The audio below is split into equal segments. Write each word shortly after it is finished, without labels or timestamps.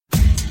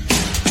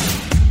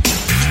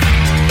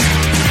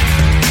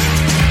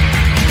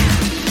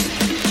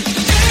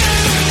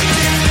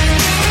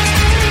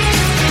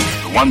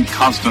one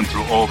constant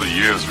through all the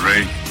years,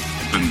 Ray.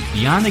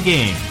 Beyond the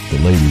Game. The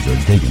ladies are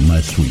digging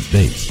my sweet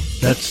bass.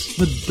 That's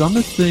the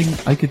dumbest thing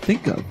I could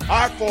think of.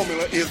 Our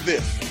formula is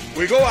this.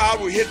 We go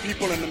out, we hit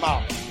people in the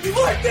mouth. You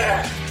like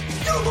that?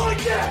 You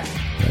like that?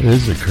 That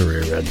is a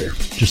career ender,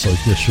 just like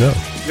this show.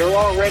 You're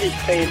already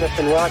famous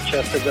in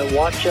Rochester, but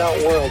watch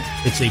out, world.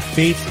 It's a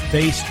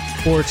faith-based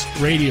sports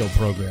radio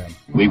program.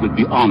 We would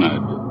be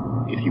honored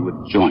if you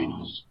would join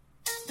us.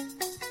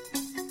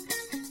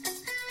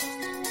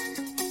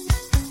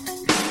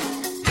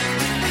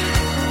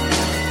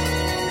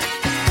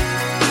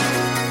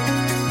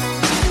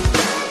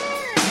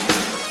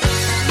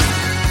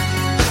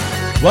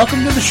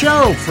 Welcome to the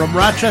show from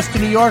Rochester,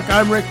 New York.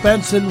 I'm Rick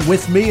Benson.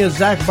 With me is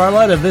Zach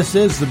Barletta. This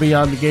is the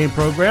Beyond the Game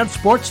program,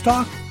 sports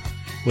talk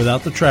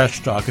without the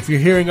trash talk. If you're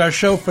hearing our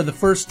show for the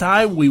first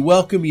time, we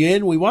welcome you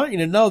in. We want you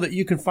to know that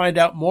you can find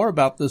out more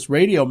about this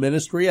radio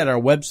ministry at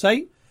our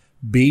website,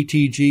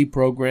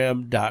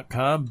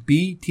 btgprogram.com,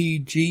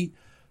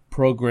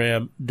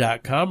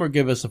 btgprogram.com, or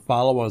give us a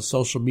follow on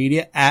social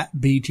media at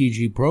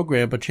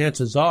btgprogram. But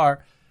chances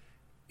are,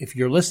 if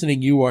you're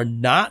listening, you are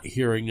not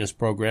hearing this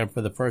program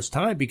for the first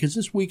time because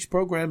this week's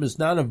program is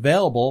not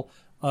available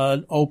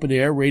on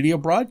open-air radio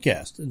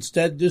broadcast.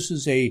 Instead, this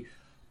is a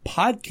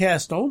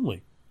podcast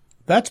only.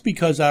 That's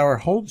because our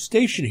home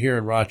station here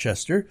in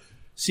Rochester,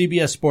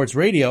 CBS Sports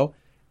Radio,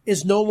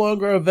 is no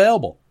longer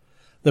available.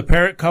 The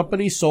parent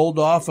company sold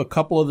off a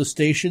couple of the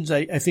stations.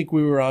 I think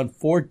we were on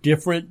 4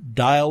 different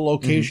dial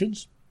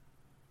locations.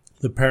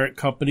 The parent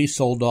company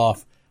sold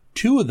off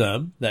 2 of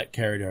them that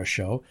carried our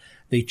show.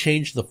 They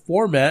changed the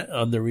format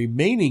on the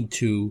remaining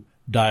 2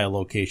 dial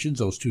locations,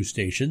 those 2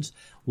 stations,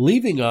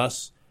 leaving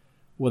us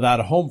without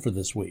a home for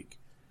this week.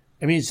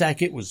 I mean,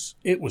 Zach, it was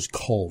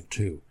cold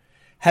too.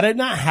 Had I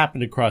not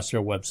happened across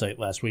their website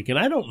last week, and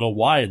I don't know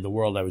why in the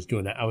world I was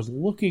doing that, I was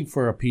looking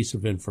for a piece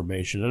of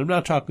information, and I'm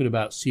not talking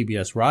about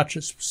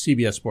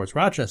CBS Sports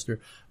Rochester.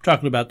 I'm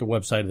talking about the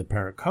website of the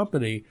parent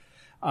company.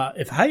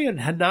 If I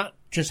had not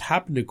just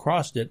happened to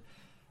cross it,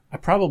 I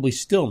probably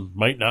still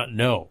might not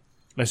know.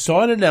 I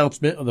saw an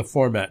announcement of the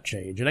format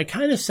change, and I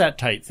kind of sat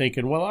tight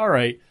thinking, well, all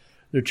right,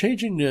 they're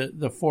changing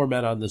the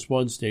format on this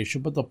one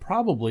station, but they'll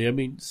probably,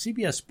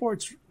 CBS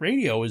Sports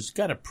Radio has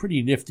got a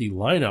pretty nifty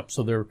lineup,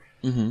 so they're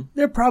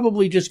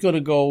probably just going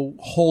to go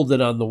hold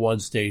it on the one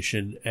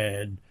station.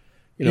 And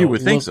you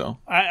would think so.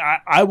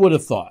 I would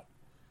have thought.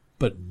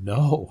 But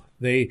no,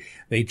 they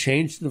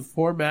changed the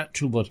format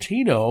to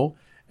Latino,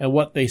 and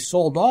what they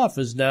sold off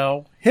is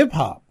now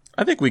hip-hop.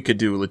 I think we could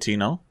do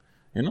Latino,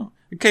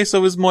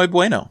 Queso is muy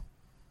bueno.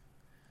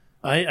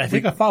 I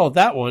think I followed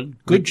that one.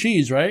 Good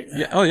cheese, right?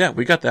 Yeah. Oh, yeah.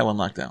 We got that one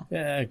locked down.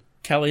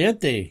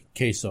 Caliente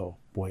queso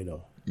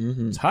bueno.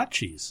 Mm-hmm. It's hot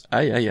cheese.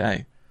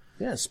 Ay.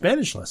 Yeah,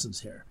 Spanish lessons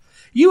here.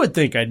 You would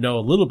think I'd know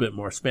a little bit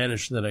more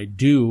Spanish than I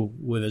do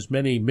with as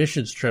many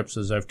missions trips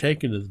as I've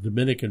taken to the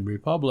Dominican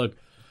Republic,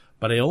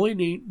 but I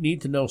only need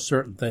to know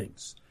certain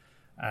things.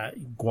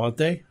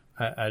 Guante,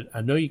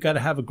 I know you got to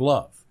have a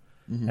glove.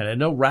 Mm-hmm. And I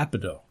know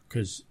rapido,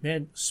 because,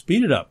 man,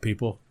 speed it up,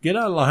 people. Get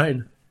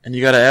online. And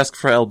you got to ask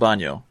for el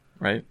baño,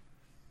 right?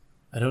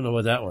 I don't know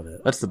what that one is.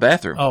 That's the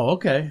bathroom. Oh,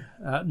 okay.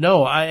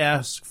 No, I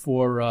ask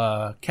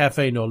for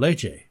cafe no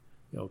leche.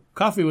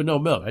 Coffee with no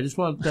milk. I just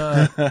want,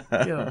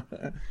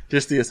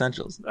 just the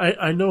essentials.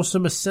 I know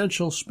some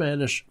essential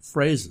Spanish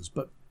phrases,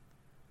 but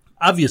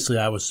obviously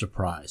I was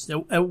surprised.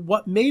 And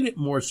what made it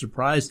more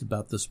surprised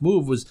about this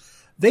move was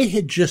they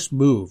had just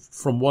moved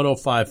from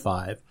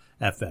 105.5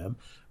 FM,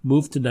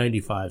 moved to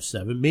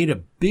 95.7, made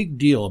a big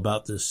deal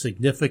about this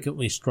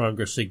significantly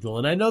stronger signal.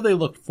 And I know they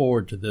looked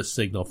forward to this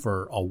signal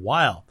for a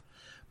while.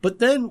 But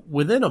then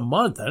within a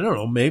month, I don't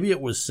know, maybe it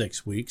was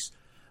 6 weeks,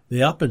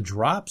 they up and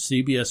dropped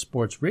CBS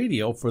Sports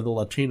Radio for the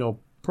Latino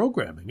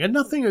programming. And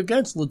nothing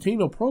against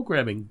Latino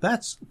programming.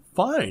 That's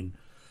fine.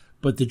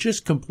 But to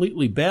just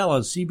completely bail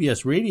on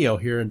CBS Radio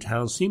here in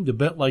town seemed a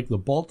bit like the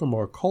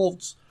Baltimore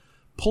Colts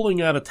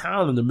pulling out of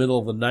town in the middle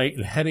of the night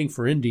and heading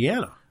for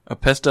Indiana.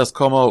 Apestas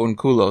como un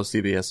culo,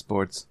 CBS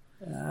Sports.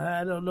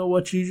 I don't know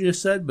what you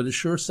just said, but it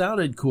sure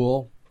sounded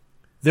cool.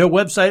 Their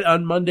website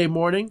on Monday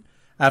morning,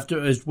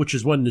 which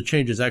is when the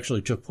changes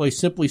actually took place,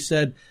 simply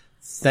said,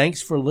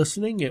 "Thanks for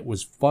listening. It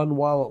was fun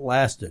while it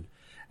lasted."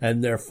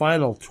 And their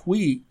final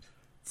tweet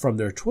from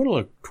their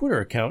Twitter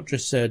account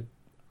just said,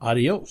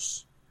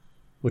 "Adios,"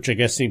 which I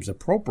guess seems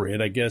appropriate,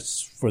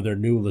 for their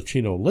new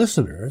Latino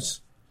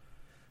listeners.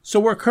 So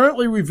we're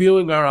currently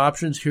reviewing our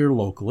options here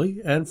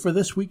locally, and for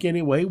this week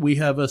anyway, we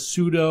have a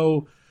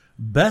pseudo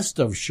best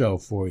of show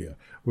for you.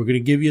 We're going to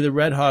give you the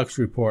Red Hawks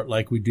report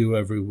like we do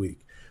every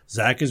week.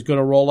 Zach is going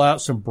to roll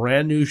out some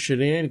brand new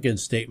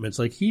shenanigans statements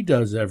like he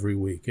does every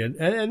week, and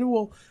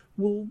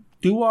we'll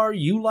do our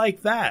You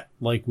Like That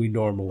like we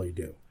normally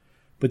do.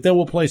 But then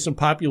we'll play some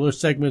popular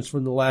segments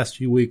from the last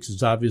few weeks,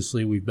 as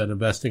obviously we've been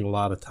investing a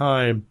lot of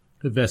time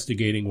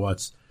investigating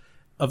what's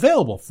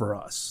available for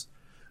us.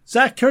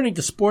 Zach, turning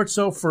to sports,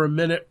 though, for a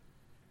minute,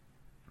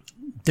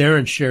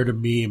 Darren shared a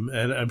meme,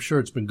 and I'm sure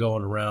it's been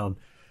going around.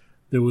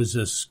 There was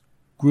this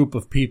group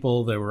of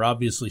people. They were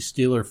obviously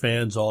Steeler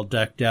fans, all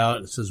decked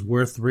out. It says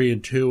we're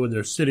 3-2, and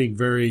they're sitting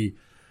very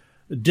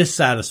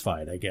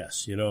dissatisfied, I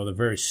guess. You know, the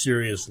very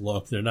serious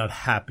look. They're not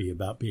happy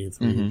about being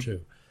 3-2.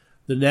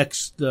 The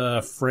next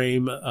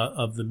frame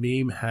of the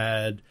meme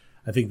had,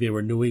 I think they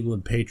were New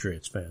England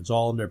Patriots fans,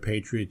 all in their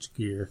Patriots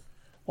gear,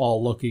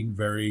 all looking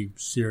very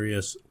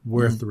serious.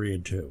 We're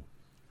 3-2.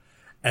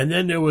 And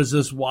then there was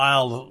this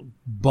wild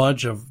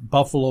bunch of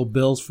Buffalo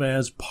Bills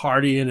fans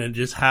partying and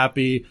just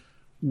happy.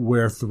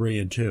 We're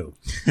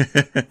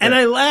 3-2. And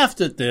I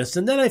laughed at this,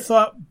 and then I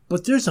thought,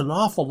 but there's an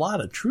awful lot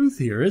of truth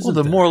here, isn't there?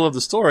 Well, the moral of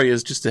the story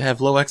is just to have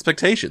low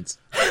expectations.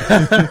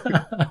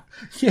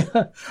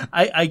 Yeah,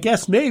 I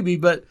guess maybe,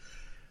 but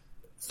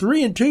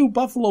 3-2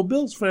 Buffalo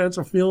Bills fans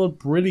are feeling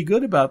pretty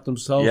good about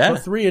themselves. Yeah.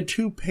 But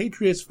 3-2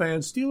 Patriots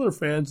fans, Steeler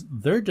fans,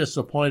 they're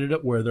disappointed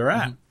at where they're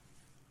at.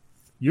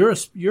 You're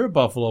a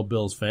Buffalo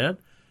Bills fan.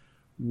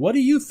 What are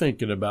you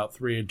thinking about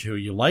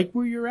 3-2? You like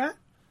where you're at?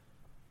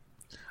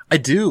 I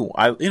do.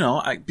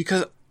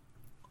 Because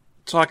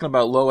talking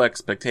about low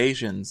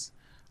expectations,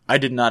 I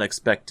did not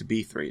expect to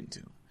be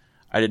 3-2.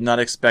 I did not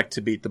expect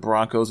to beat the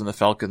Broncos and the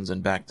Falcons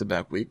in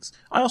back-to-back weeks.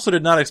 I also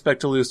did not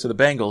expect to lose to the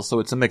Bengals, so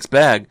it's a mixed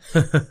bag.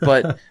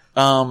 But,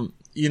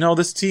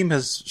 this team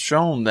has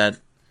shown that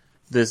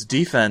this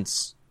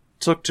defense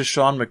took to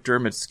Sean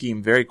McDermott's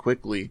scheme very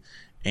quickly,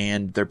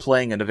 and they're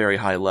playing at a very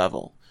high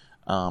level.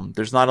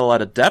 There's not a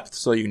lot of depth,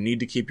 so you need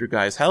to keep your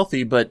guys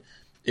healthy, but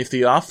if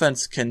the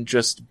offense can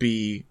just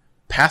be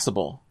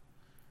passable,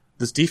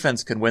 this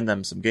defense can win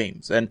them some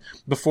games. And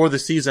before the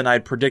season,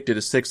 I'd predicted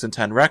a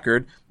 6-10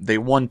 record. They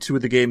won 2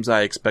 of the games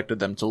I expected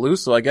them to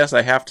lose, so I guess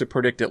I have to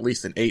predict at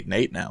least an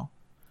 8-8 now.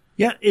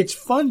 Yeah, it's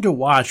fun to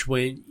watch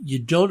when you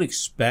don't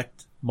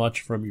expect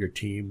much from your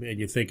team, and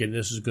you're thinking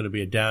this is going to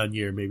be a down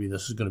year, maybe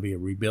this is going to be a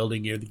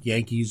rebuilding year. The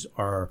Yankees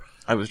are,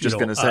 I was just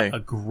going to say, a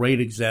great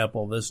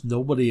example of this.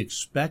 Nobody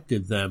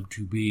expected them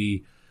to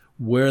be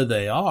where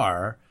they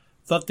are.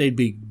 Thought they'd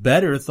be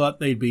better, thought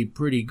they'd be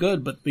pretty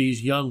good, but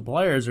these young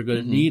players are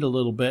going to need a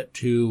little bit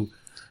to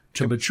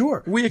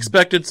mature. We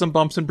expected some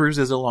bumps and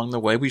bruises along the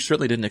way. We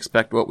certainly didn't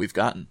expect what we've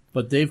gotten.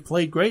 But they've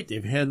played great.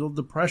 They've handled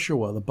the pressure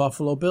well. The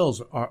Buffalo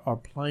Bills are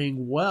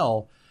playing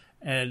well.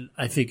 And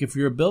I think if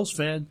you're a Bills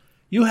fan,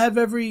 you have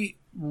every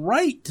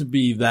right to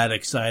be that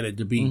excited,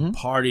 to be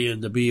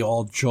partying, to be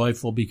all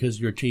joyful because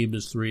your team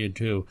is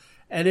 3-2.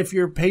 And if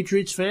you're a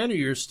Patriots fan or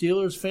you're a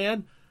Steelers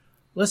fan,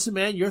 listen,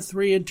 man, you're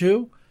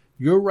 3-2.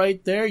 You're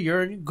right there.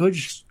 You're in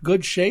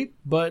good shape,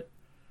 but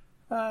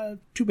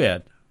too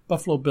bad.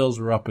 Buffalo Bills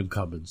are up and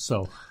coming,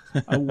 so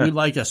we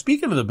like that.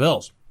 Speaking of the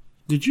Bills,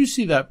 did you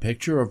see that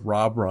picture of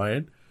Rob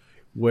Ryan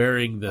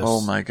wearing this? Oh,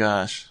 my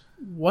gosh.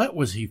 What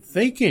was he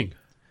thinking?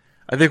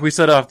 I think we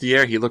said off the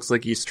air he looks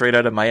like he's straight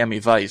out of Miami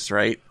Vice,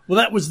 right? Well,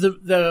 that was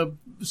the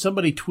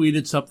somebody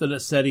tweeted something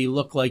that said he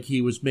looked like he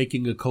was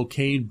making a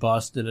cocaine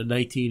bust in a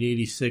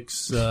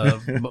 1986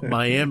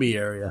 Miami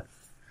area.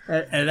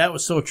 And that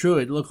was so true.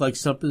 It looked like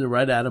something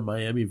right out of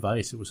Miami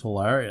Vice. It was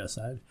hilarious.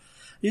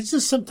 It's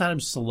just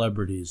sometimes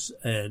celebrities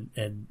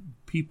and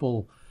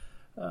people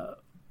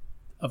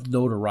of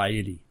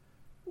notoriety.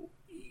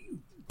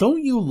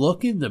 Don't you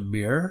look in the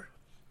mirror?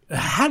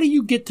 How do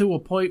you get to a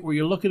point where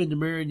you're looking in the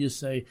mirror and you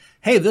say,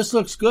 hey, this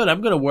looks good. I'm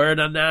going to wear it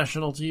on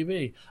national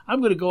TV. I'm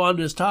going to go on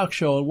this talk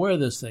show and wear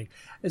this thing.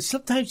 And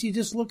sometimes you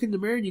just look in the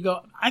mirror and you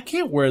go, I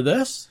can't wear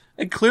this.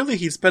 And clearly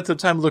he spent some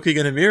time looking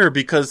in a mirror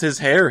because his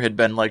hair had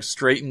been like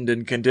straightened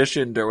and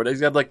conditioned or whatever.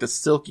 He had like the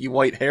silky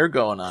white hair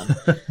going on.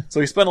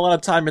 So he spent a lot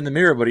of time in the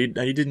mirror, but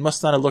he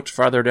must not have looked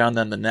farther down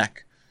than the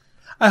neck.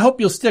 I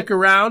hope you'll stick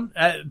around.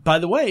 By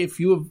the way, if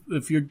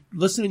you're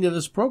listening to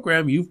this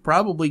program, you've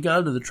probably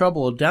gone to the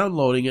trouble of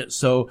downloading it,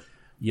 so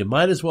you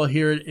might as well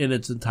hear it in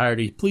its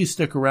entirety. Please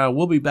stick around.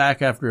 We'll be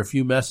back after a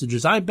few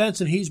messages. I'm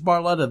Benson. He's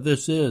Barletta.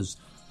 This is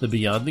the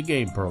Beyond the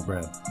Game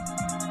program.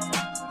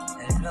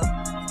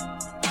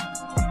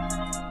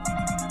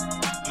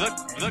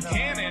 The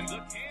Cannon.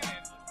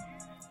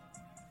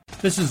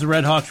 This is the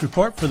Red Hawks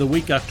Report for the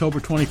week October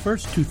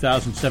 21st,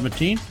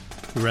 2017.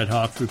 The Red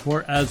Hawks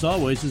Report, as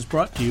always, is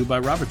brought to you by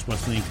Roberts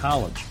Wesleyan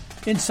College.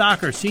 In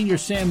soccer, senior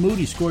Sam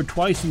Moody scored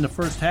twice in the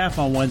first half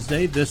on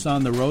Wednesday, this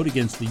on the road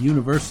against the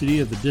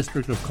University of the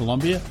District of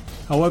Columbia.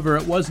 However,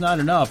 it was not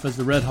enough as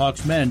the Red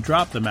Hawks men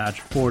dropped the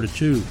match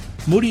 4-2.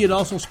 Moody had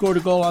also scored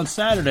a goal on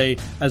Saturday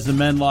as the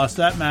men lost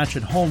that match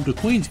at home to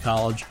Queens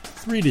College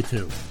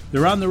 3-2.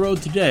 They're on the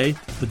road today,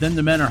 but then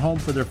the men are home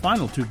for their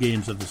final 2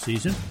 games of the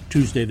season.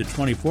 Tuesday the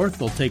 24th,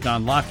 they'll take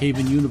on Lock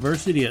Haven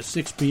University at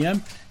 6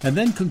 p.m., and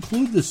then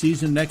conclude the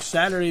season next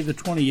Saturday the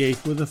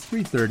 28th with a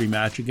 3:30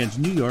 match against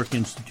New York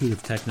Institute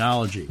of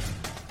Technology.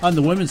 On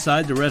the women's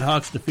side, the Red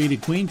Hawks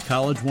defeated Queens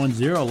College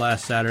 1-0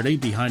 last Saturday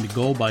behind a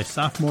goal by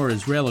sophomore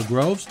Israela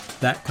Groves,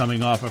 that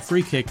coming off a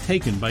free kick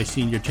taken by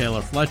senior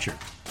Taylor Fletcher.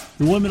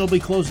 The women will be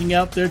closing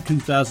out their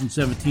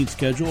 2017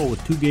 schedule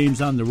with 2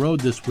 games on the road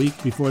this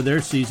week before their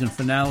season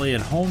finale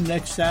at home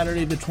next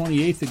Saturday the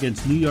 28th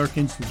against New York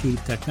Institute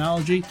of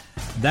Technology.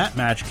 That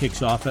match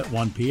kicks off at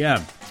 1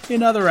 p.m.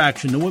 In other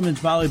action, the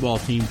women's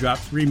volleyball team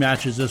dropped 3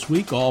 matches this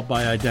week, all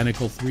by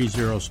identical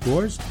 3-0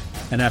 scores.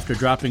 And after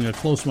dropping a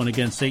close one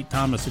against St.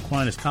 Thomas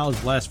Aquinas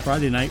College last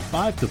Friday night,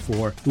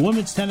 5-4, the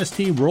women's tennis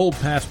team rolled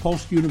past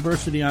Post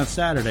University on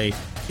Saturday,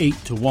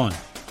 8-1.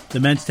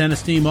 The men's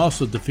tennis team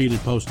also defeated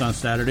Post on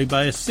Saturday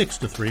by a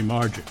 6-3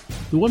 margin.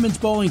 The women's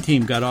bowling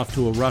team got off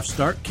to a rough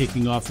start,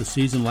 kicking off the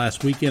season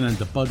last weekend at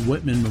the Bud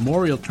Whitman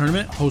Memorial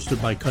Tournament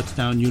hosted by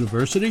Kutztown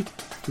University.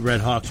 The Red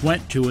Hawks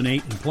went 2-8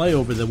 in play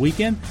over the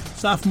weekend.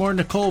 Sophomore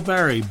Nicole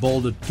Vary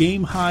bowled a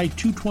game-high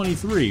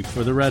 223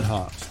 for the Red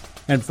Hawks.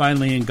 And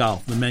finally in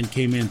golf, the men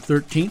came in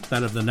 13th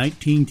out of the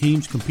 19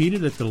 teams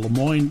competed at the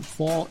Lemoyne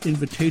Fall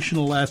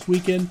Invitational last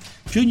weekend.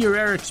 Junior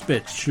Eric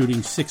Spitz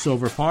shooting 6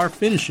 over par,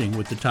 finishing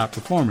with the top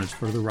performance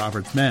for the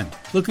Roberts men.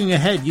 Looking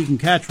ahead, you can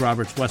catch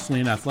Roberts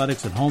Wesleyan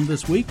Athletics at home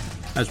this week.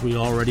 As we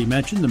already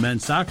mentioned, the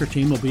men's soccer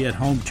team will be at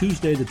home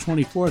Tuesday the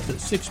 24th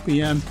at 6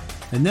 p.m.,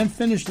 and then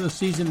finish the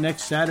season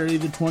next Saturday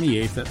the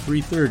 28th at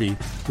 3:30,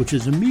 which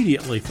is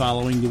immediately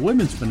following the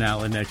women's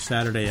finale next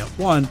Saturday at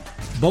 1,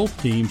 both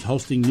teams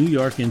hosting New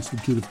York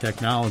Institute of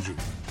Technology.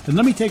 And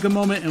let me take a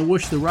moment and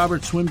wish the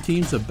Roberts swim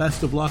teams the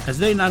best of luck as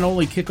they not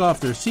only kick off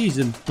their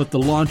season, but the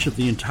launch of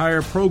the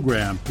entire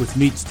program with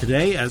meets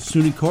today at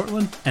SUNY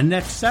Cortland and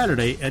next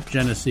Saturday at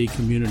Genesee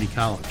Community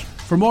College.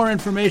 For more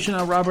information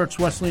on Roberts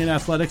Wesleyan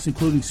Athletics,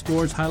 including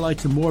scores,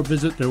 highlights, and more,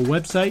 visit their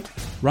website,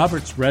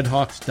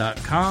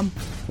 robertsredhawks.com,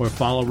 or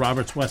follow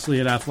Roberts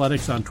Wesleyan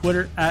Athletics on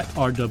Twitter at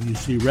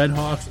RWC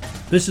Redhawks.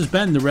 This has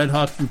been the Red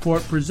Hawks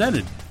Report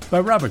presented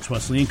by Roberts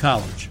Wesleyan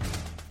College.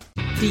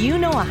 Do you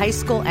know a high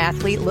school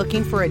athlete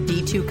looking for a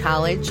D2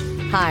 college?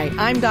 Hi,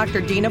 I'm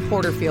Dr. Dina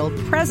Porterfield,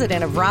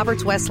 president of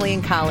Roberts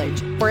Wesleyan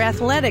College, where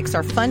athletics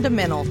are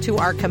fundamental to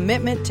our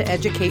commitment to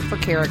educate for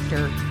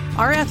character.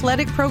 Our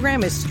athletic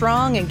program is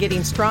strong and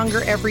getting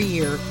stronger every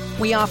year.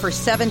 We offer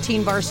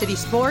 17 varsity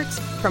sports,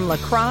 from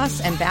lacrosse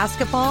and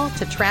basketball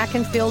to track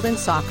and field and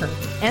soccer,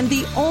 and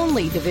the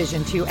only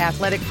Division II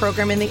athletic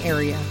program in the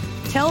area.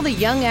 Tell the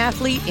young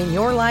athlete in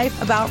your life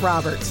about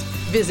Roberts.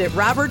 Visit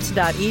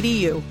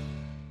roberts.edu.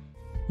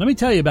 Let me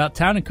tell you about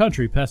Town &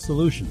 Country Pest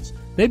Solutions.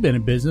 They've been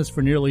in business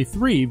for nearly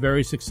 3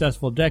 very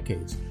successful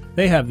decades.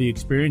 They have the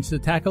experience to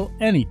tackle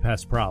any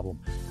pest problem,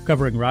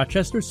 covering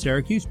Rochester,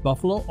 Syracuse,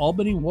 Buffalo,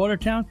 Albany,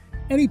 Watertown.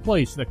 Any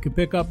place that could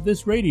pick up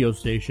this radio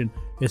station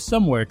is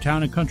somewhere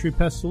Town & Country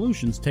Pest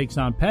Solutions takes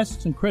on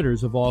pests and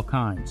critters of all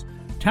kinds.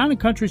 Town &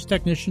 Country's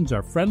technicians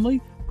are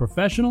friendly,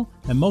 professional,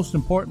 and most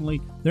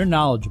importantly, they're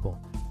knowledgeable.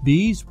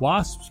 Bees,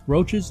 wasps,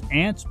 roaches,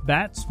 ants,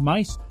 bats,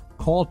 mice,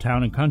 call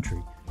Town &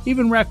 Country.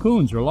 Even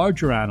raccoons or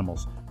larger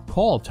animals,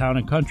 call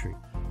Town & Country.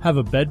 Have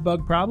a bed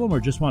bug problem or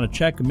just want to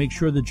check and make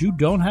sure that you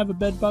don't have a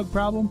bed bug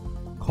problem?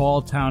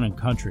 Call Town &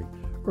 Country.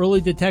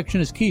 Early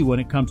detection is key when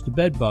it comes to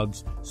bed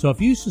bugs, so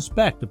if you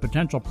suspect a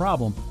potential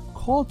problem,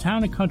 call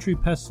Town & Country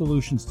Pest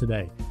Solutions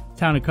today.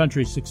 Town &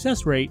 Country's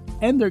success rate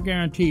and their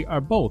guarantee are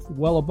both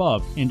well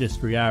above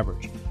industry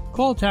average.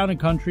 Call Town &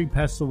 Country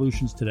Pest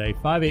Solutions today,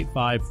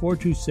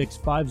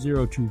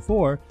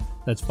 585-426-5024.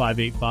 That's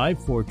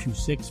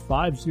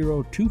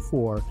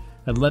 585-426-5024.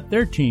 And let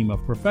their team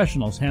of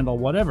professionals handle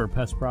whatever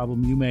pest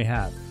problem you may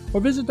have.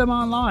 Or visit them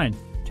online,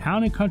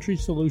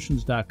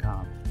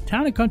 townandcountrysolutions.com.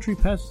 Town & Country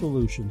Pest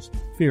Solutions,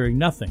 fearing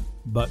nothing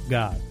but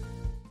God.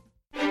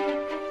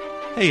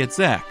 Hey, it's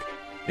Zach.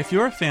 If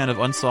you're a fan of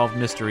unsolved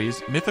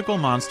mysteries, mythical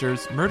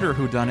monsters, murder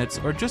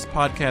whodunits, or just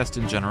podcasts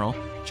in general,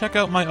 check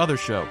out my other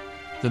show,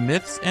 the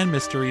Myths and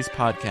Mysteries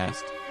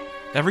Podcast.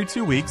 Every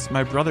 2 weeks,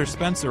 my brother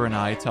Spencer and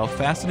I tell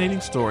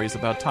fascinating stories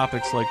about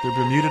topics like the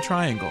Bermuda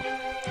Triangle,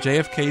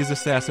 JFK's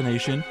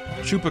assassination,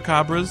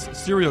 chupacabras,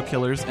 serial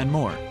killers, and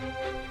more.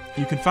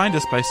 You can find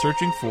us by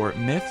searching for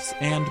Myths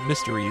and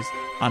Mysteries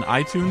on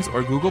iTunes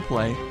or Google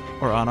Play,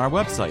 or on our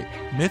website,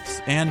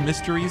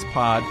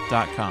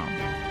 mythsandmysteriespod.com.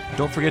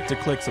 Don't forget to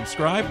click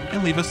subscribe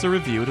and leave us a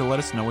review to let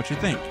us know what you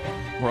think.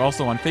 We're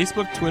also on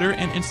Facebook, Twitter,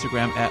 and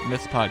Instagram at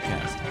Myths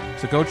Podcast.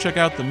 So go check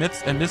out the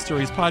Myths and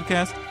Mysteries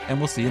Podcast, and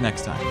we'll see you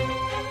next time.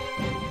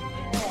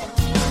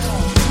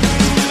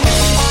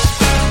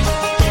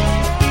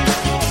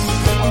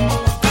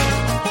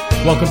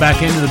 Welcome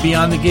back into the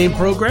Beyond the Game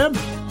program,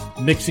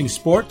 mixing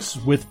sports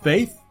with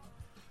faith.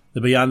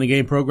 The Beyond the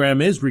Game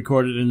program is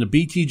recorded in the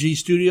BTG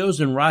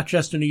studios in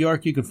Rochester, New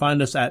York. You can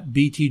find us at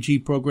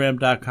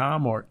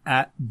btgprogram.com or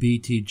at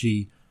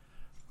btgprogram.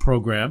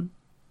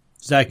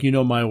 Zach, you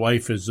know my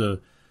wife is a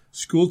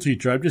school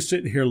teacher. I'm just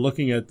sitting here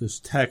looking at this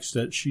text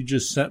that she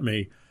just sent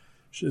me.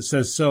 It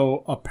says,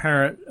 so a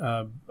parent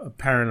of,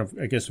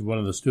 I guess, one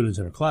of the students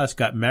in her class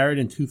got married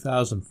in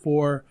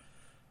 2004.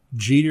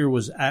 Jeter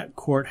was at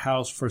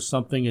courthouse for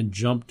something and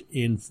jumped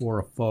in for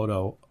a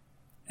photo.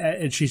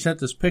 And she sent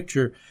this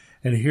picture,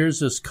 and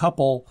here's this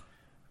couple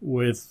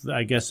with,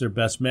 I guess, their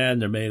best man,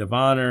 their maid of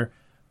honor,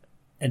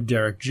 and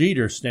Derek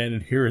Jeter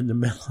standing here in the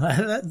middle.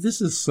 This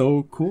is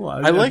so cool.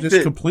 I'm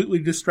just completely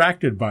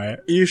distracted by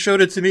it. You showed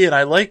it to me, and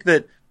I like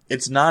that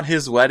it's not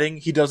his wedding.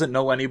 He doesn't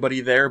know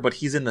anybody there, but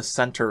he's in the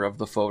center of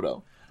the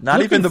photo.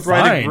 Not even the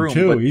bride and groom,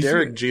 but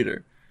Derek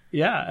Jeter.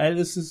 Yeah, and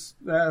this is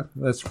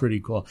that's pretty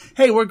cool.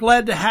 Hey, we're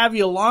glad to have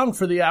you along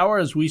for the hour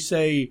as we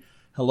say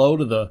hello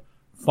to the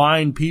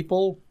fine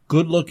people,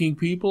 good-looking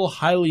people,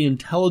 highly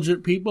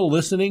intelligent people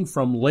listening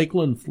from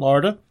Lakeland,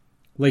 Florida.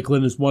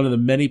 Lakeland is one of the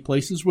many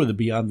places where the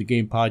Beyond the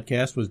Game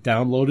podcast was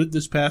downloaded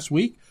this past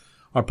week.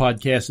 Our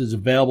podcast is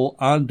available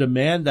on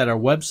demand at our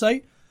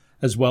website,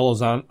 as well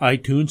as on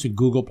iTunes and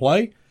Google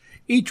Play.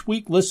 Each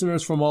week,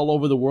 listeners from all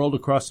over the world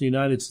across the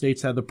United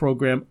States have the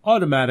program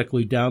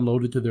automatically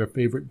downloaded to their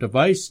favorite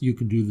device. You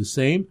can do the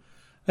same.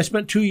 I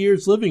spent 2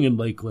 years living in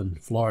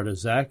Lakeland, Florida,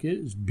 Zach. It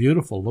is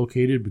beautiful,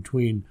 located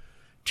between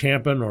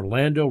Tampa and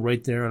Orlando,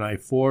 right there on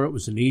I-4. It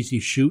was an easy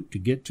shoot to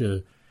get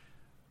to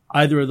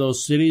either of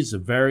those cities, the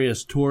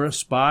various tourist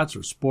spots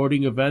or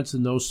sporting events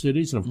in those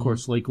cities. And, of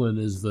course, Lakeland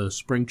is the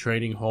spring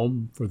training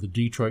home for the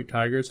Detroit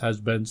Tigers, has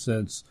been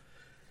since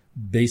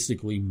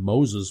basically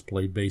Moses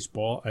played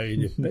baseball. I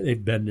mean,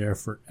 they've been there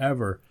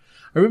forever.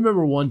 I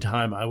remember one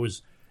time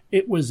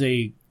it was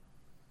a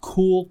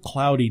cool,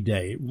 cloudy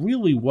day. It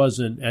really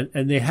wasn't,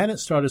 and they hadn't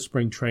started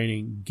spring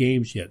training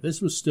games yet.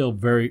 This was still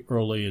very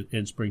early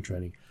in spring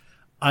training.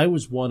 I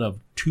was one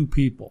of 2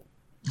 people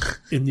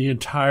in the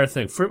entire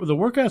thing. For the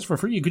workouts for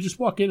free, you could just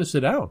walk in and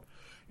sit down.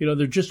 You know,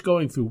 they're just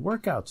going through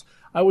workouts.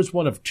 I was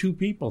one of 2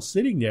 people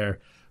sitting there,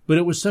 but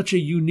it was such a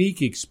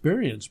unique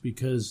experience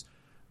because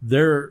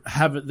they're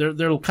kind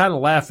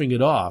of laughing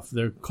it off.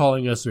 They're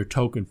calling us their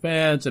token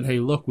fans, and hey,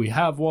 look, we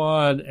have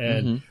one.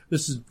 And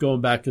this is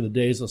going back to the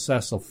days of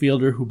Cecil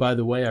Fielder, who, by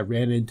the way, I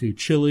ran into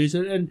Chili's,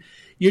 and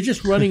you're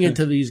just running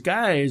into these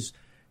guys.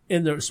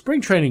 And the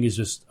spring training is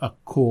just a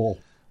cool.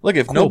 Look,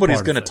 if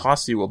nobody's going to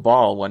toss you a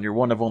ball when you're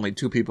one of only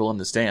 2 people in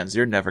the stands,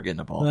 you're never getting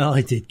a ball. Well,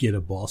 I did get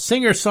a ball.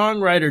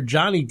 Singer-songwriter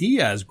Johnny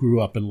Diaz grew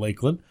up in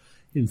Lakeland.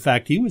 In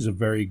fact, he was a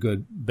very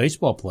good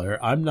baseball player.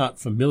 I'm not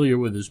familiar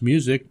with his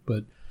music,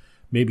 but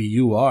maybe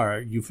you are.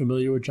 Are you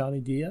familiar with Johnny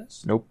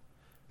Diaz? Nope.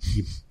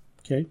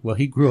 Okay. Well,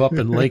 he grew up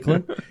in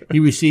Lakeland. He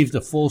received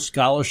a full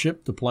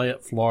scholarship to play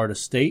at Florida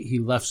State. He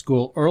left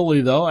school early,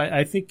 though.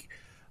 I think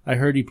I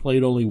heard he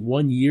played only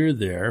 1 year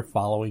there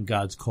following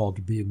God's call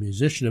to be a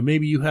musician. And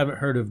maybe you haven't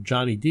heard of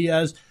Johnny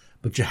Diaz,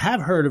 but you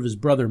have heard of his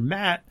brother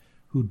Matt,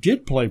 who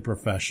did play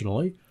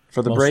professionally.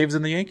 For the Braves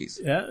and the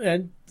Yankees. Yeah,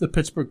 and the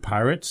Pittsburgh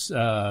Pirates,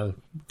 a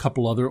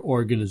couple other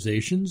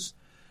organizations.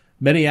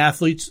 Many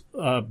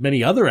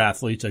other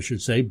athletes, I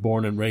should say,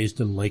 born and raised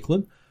in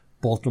Lakeland.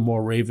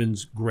 Baltimore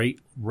Ravens great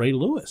Ray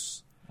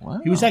Lewis. Wow.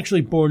 He was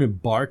actually born in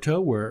Bartow,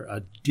 where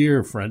a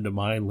dear friend of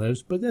mine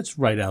lives, but that's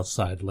right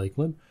outside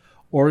Lakeland.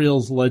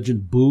 Orioles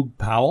legend Boog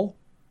Powell,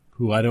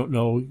 who I don't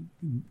know,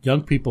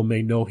 young people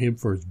may know him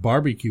for his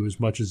barbecue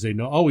as much as they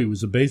know, he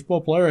was a baseball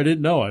player? I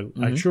didn't know.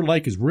 I sure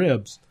like his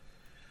ribs.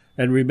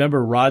 And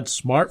remember Rod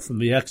Smart from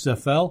the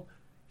XFL?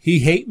 He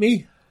Hate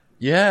Me?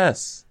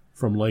 Yes.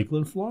 From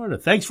Lakeland, Florida.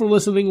 Thanks for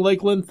listening,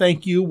 Lakeland.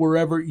 Thank you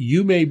wherever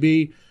you may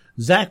be.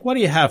 Zach, what do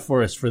you have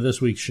for us for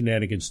this week's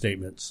Shenanigan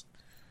Statements?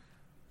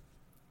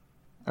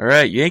 All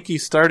right,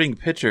 Yankees starting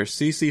pitcher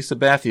CC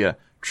Sabathia.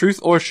 Truth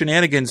or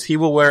shenanigans, he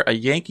will wear a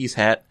Yankees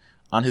hat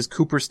on his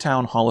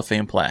Cooperstown Hall of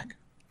Fame plaque.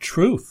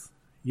 Truth.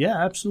 Yeah,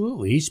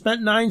 absolutely. He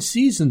spent 9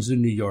 seasons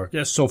in New York.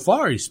 Yes, so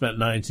far he spent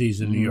 9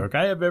 seasons in New York.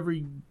 I have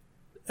every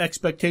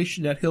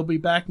expectation that he'll be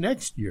back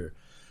next year,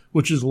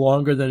 which is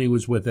longer than he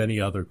was with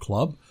any other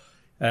club.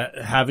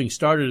 Having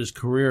started his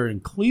career in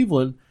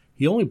Cleveland,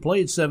 he only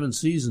played 7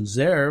 seasons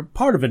there,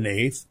 part of an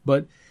 8th,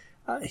 but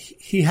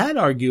he had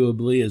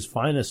arguably his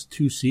finest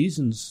 2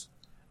 seasons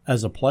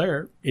as a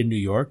player in New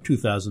York,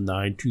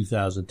 2009,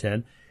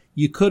 2010.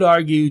 You could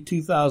argue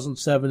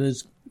 2007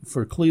 is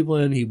for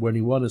Cleveland when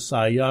he won a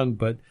Cy Young,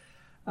 but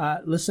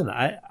listen,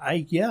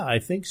 I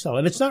think so.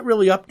 And it's not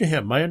really up to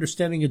him. My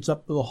understanding it's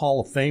up to the Hall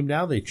of Fame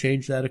now. They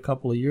changed that a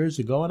couple of years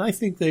ago, and I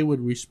think they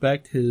would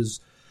respect his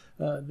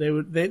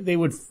they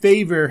would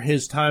favor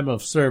his time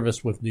of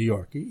service with New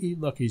York.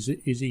 He's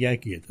a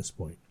Yankee at this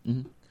point.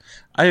 Mm-hmm.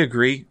 I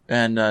agree,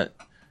 and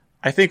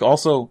I think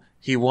also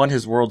he won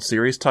his World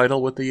Series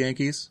title with the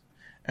Yankees,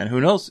 and who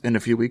knows, in a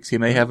few weeks he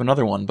may have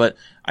another one. But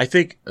I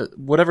think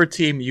whatever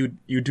team you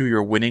do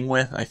your winning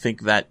with, I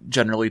think that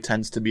generally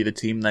tends to be the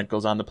team that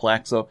goes on the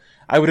plaque. So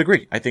I would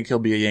agree. I think he'll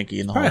be a Yankee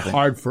in the Hall of Fame.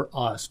 Hard for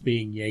us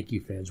being Yankee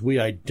fans. We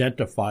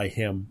identify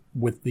him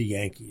with the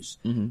Yankees.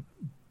 Mm-hmm.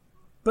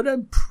 But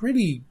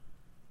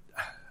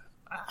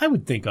I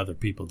would think other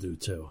people do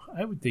too.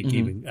 I would think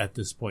even at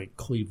this point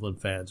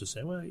Cleveland fans are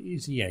saying, well,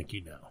 he's a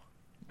Yankee now.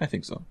 I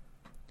think so.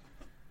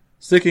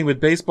 Sticking with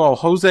baseball,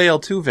 Jose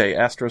Altuve,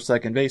 Astros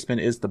second baseman,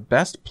 is the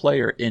best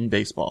player in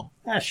baseball.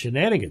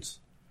 Shenanigans.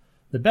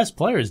 The best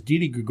player is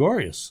Didi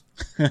Gregorius.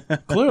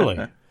 Clearly.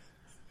 All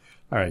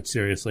right,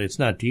 seriously, it's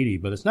not Didi,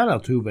 but it's not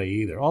Altuve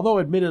either. Although,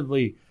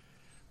 admittedly,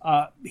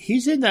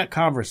 he's in that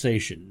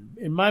conversation.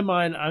 In my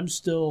mind,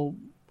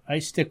 I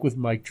stick with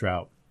Mike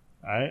Trout.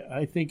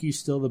 I think he's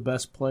still the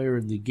best player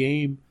in the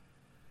game,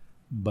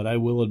 but I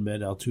will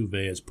admit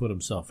Altuve has put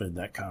himself in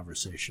that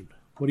conversation.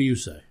 What do you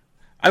say?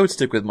 I would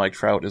stick with Mike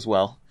Trout as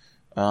well.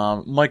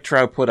 Mike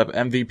Trout put up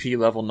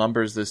MVP-level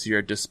numbers this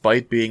year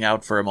despite being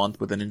out for a month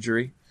with an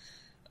injury.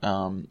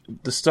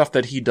 The stuff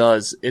that he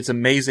does, it's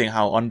amazing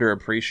how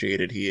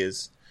underappreciated he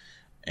is.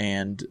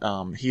 And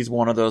he's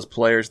one of those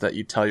players that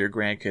you tell your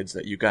grandkids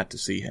that you got to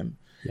see him.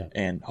 Yeah.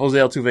 And Jose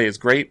Altuve is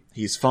great.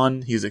 He's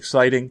fun. He's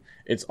exciting.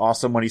 It's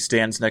awesome when he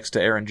stands next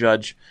to Aaron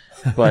Judge.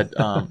 But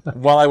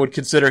while I would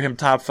consider him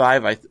top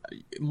 5,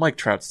 Mike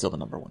Trout's still the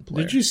number 1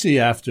 player. Did you see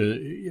after,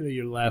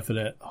 you're laughing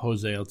at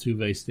Jose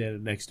Altuve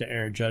standing next to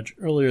Aaron Judge,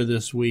 earlier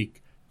this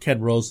week,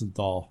 Ken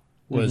Rosenthal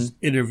was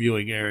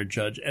interviewing Aaron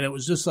Judge, and it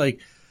was just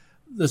like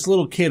this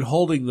little kid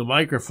holding the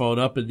microphone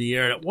up in the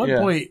air. And at one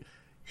point,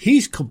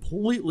 he's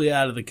completely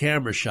out of the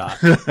camera shot,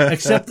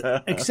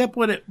 except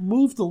when it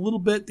moved a little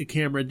bit, the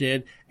camera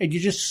did, and you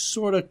just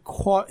sort of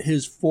caught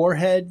his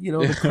forehead,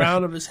 the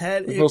crown of his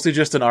head. It's mostly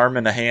just an arm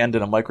and a hand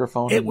and a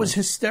microphone. It was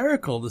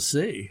hysterical to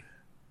see.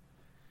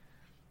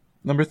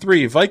 Number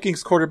 3,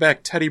 Vikings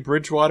quarterback Teddy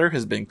Bridgewater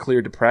has been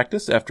cleared to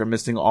practice after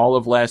missing all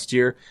of last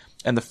year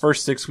and the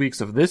first 6 weeks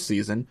of this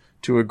season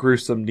to a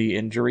gruesome knee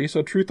injury.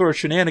 So truth or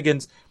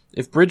shenanigans,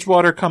 if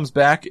Bridgewater comes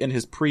back in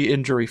his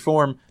pre-injury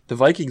form, the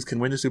Vikings can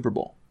win the Super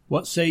Bowl.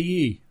 What say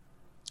ye?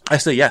 I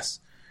say yes.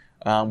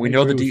 We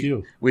know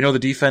the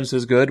defense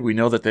is good. We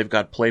know that they've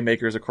got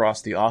playmakers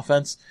across the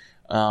offense.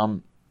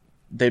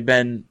 They've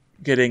been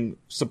getting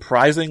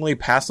surprisingly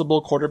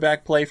passable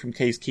quarterback play from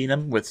Case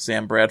Keenum, with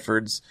Sam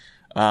Bradford's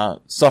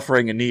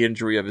suffering a knee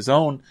injury of his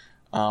own.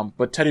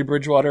 But Teddy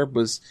Bridgewater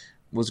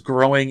was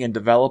growing and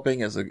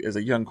developing as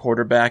a young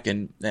quarterback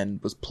and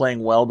was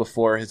playing well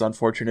before his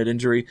unfortunate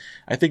injury.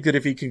 I think that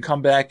if he can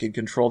come back and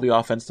control the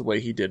offense the way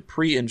he did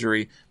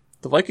pre-injury,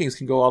 the Vikings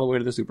can go all the way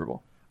to the Super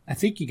Bowl. I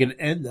think you can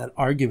end that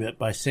argument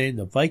by saying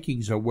the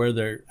Vikings are where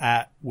they're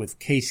at with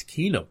Case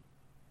Keenum.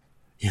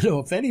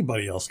 If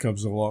anybody else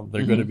comes along,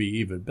 they're going to be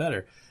even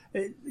better.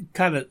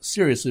 Kind of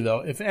seriously, though,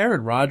 if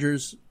Aaron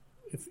Rodgers,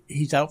 if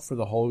he's out for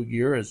the whole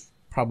year, as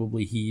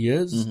probably he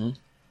is,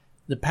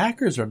 the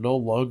Packers are no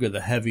longer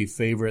the heavy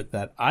favorite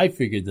that I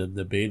figured them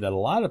to be, that a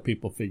lot of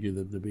people figured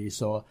them to be.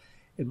 So,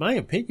 in my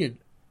opinion,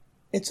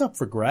 it's up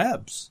for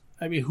grabs.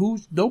 I mean,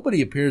 nobody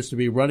appears to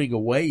be running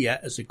away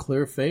yet as a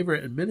clear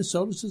favorite, and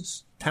Minnesota's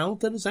as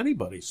talented as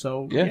anybody.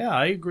 So, yeah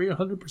I agree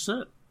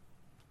 100%.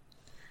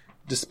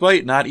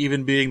 Despite not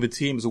even being the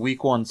team's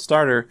Week 1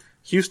 starter,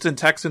 Houston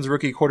Texans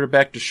rookie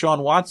quarterback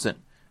Deshaun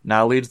Watson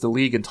now leads the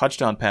league in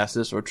touchdown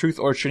passes. Or truth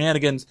or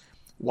shenanigans,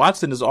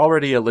 Watson is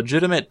already a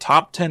legitimate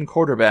top 10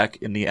 quarterback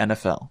in the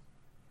NFL.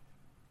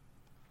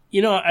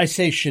 I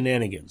say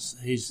shenanigans.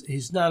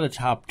 He's not a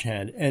top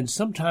 10, and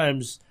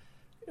sometimes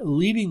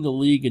leading the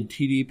league in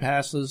TD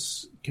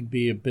passes can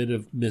be a bit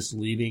of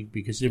misleading,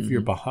 because if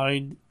you're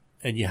behind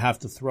and you have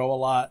to throw a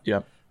lot,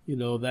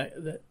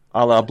 that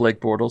a la Blake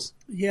Bortles.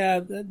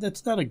 Yeah,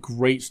 that's not a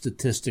great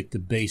statistic to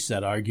base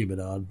that argument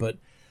on. But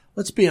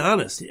let's be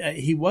honest,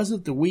 he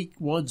wasn't the Week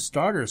 1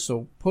 starter,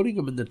 so putting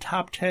him in the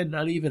top 10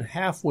 not even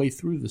halfway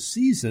through the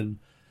season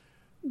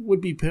would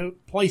be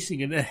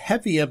placing a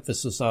heavy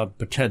emphasis on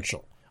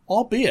potential.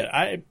 Albeit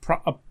a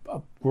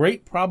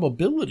great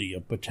probability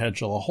of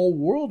potential, a whole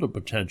world of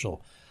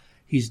potential.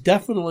 He's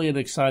definitely an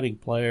exciting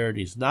player, and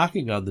he's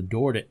knocking on the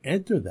door to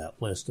enter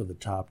that list of the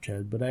top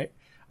 10. But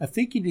I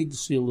think you need to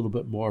see a little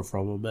bit more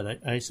from him, and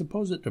I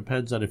suppose it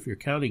depends on if you're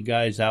counting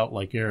guys out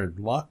like Andrew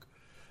Luck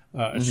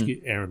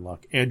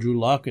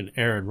and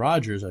Aaron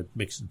Rodgers. I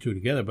mixed the two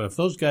together. But if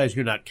those guys,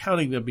 you're not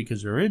counting them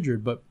because they're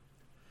injured, but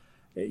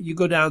you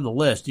go down the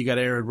list, you got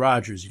Aaron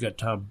Rodgers, you got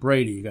Tom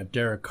Brady, you got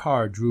Derek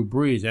Carr, Drew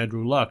Brees,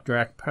 Andrew Luck,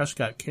 Dak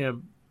Prescott,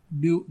 Cam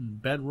Newton,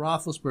 Ben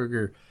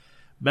Roethlisberger,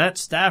 Matt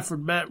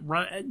Stafford, Matt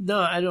Ryan.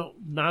 No,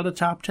 not a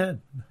top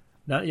 10.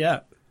 Not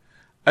yet.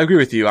 I agree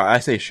with you. I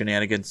say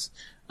shenanigans.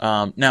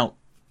 Now,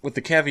 with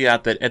the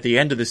caveat that at the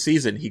end of the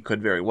season, he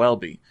could very well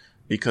be.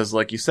 Because,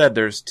 like you said,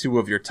 there's 2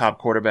 of your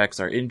top quarterbacks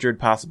are injured,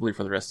 possibly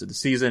for the rest of the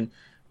season.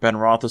 Ben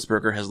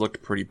Roethlisberger has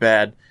looked pretty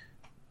bad.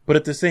 But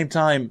at the same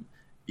time,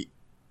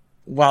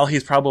 while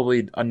he's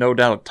probably a no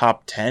doubt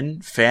top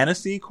 10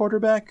 fantasy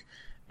quarterback,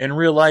 in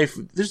real life,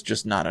 there's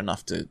just not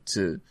enough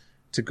to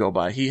go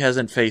by. He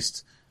hasn't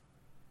faced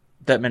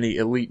that many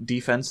elite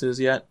defenses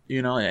yet,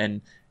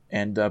 and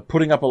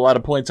putting up a lot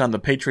of points on the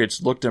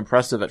Patriots looked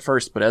impressive at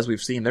first, but as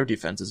we've seen, their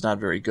defense is not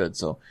very good.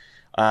 So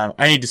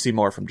I need to see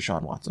more from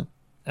Deshaun Watson.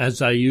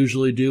 As I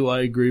usually do, I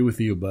agree with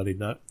you, buddy.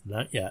 Not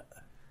yet.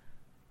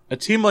 A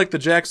team like the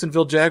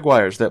Jacksonville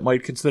Jaguars that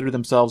might consider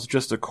themselves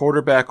just a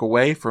quarterback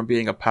away from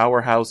being a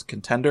powerhouse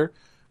contender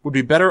would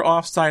be better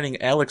off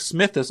signing Alex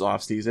Smith this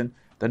offseason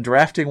than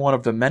drafting one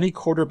of the many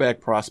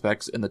quarterback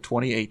prospects in the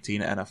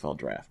 2018 NFL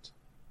Draft.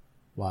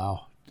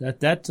 Wow.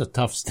 That's a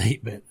tough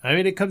statement. I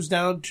mean, it comes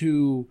down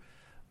to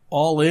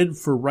all in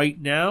for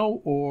right now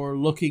or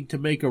looking to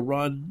make a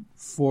run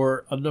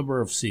for a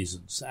number of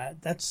seasons.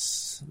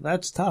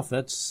 That's tough.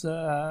 That's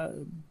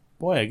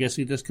I guess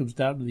it just comes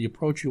down to the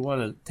approach you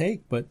want to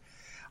take. But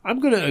I'm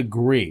going to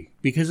agree,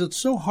 because it's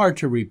so hard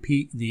to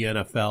repeat the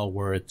NFL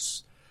where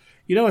it's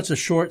a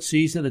short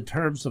season in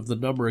terms of the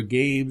number of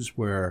games,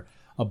 where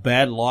a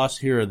bad loss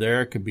here or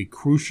there can be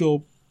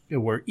crucial,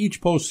 and where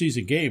each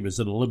postseason game is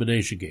an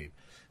elimination game.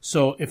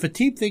 So if a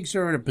team thinks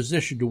they're in a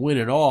position to win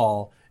it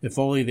all, if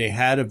only they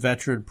had a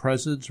veteran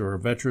presence or a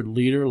veteran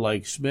leader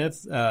like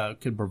Smith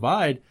can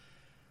provide,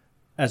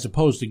 as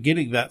opposed to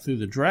getting that through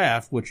the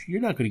draft, which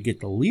you're not going to get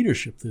the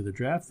leadership through the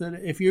draft, then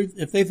if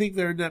they think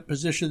they're in that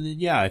position, then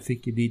yeah, I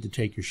think you need to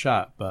take your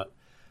shot. But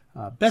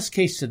best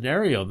case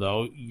scenario,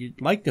 though,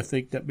 you'd like to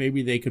think that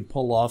maybe they could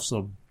pull off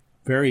some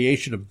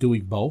variation of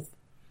doing both.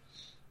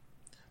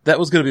 That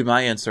was going to be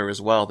my answer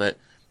as well, that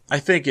I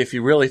think if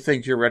you really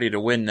think you're ready to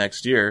win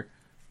next year,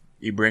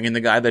 you bring in the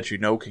guy that you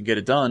know can get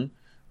it done.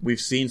 We've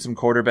seen some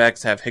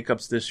quarterbacks have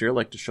hiccups this year,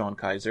 like Deshaun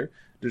Kaiser.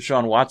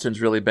 Deshaun Watson's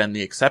really been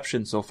the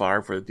exception so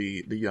far for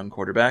the young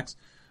quarterbacks.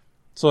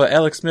 So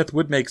Alex Smith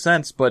would make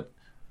sense, but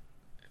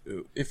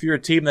if you're a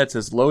team that's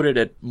as loaded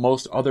at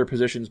most other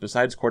positions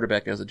besides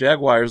quarterback as the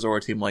Jaguars or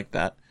a team like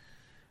that,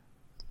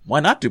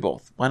 why not do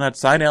both? Why not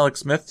sign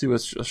Alex Smith to a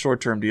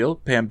short-term deal,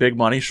 pay him big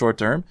money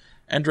short-term,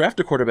 and draft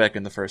a quarterback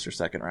in the first or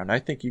second round? I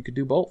think you could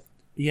do both.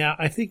 Yeah,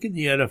 I think in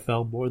the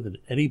NFL more than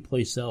any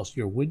place else,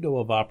 your window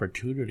of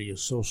opportunity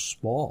is so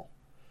small.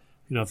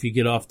 You know, if you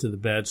get off to the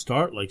bad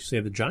start, like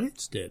say the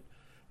Giants did,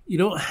 you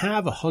don't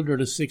have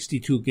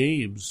 162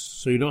 games,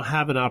 so you don't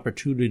have an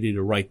opportunity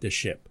to right the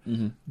ship.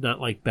 Mm-hmm. Not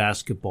like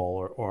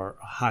basketball or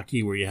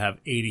hockey where you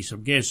have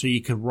 80-some games, so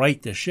you can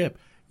right the ship.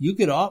 You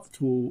get off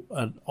to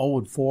an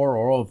 0-4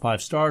 or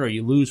 0-5 start, or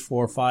you lose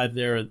 4 or 5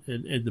 there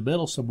in the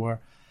middle somewhere.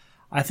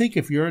 I think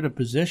if you're in a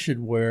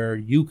position where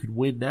you can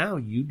win now,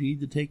 you need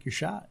to take your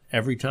shot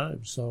every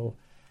time. So,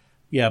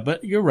 yeah,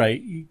 but you're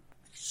right.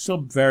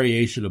 Some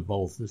variation of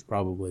both is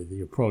probably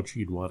the approach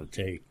you'd want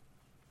to take.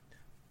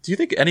 Do you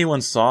think anyone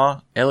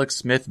saw Alex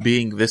Smith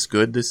being this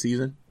good this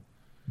season?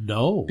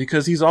 No.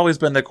 Because he's always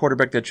been the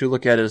quarterback that you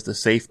look at as the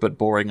safe but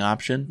boring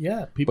option.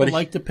 Yeah, people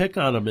like to pick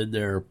on him in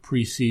their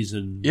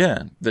preseason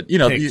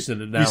picks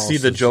and analysis. You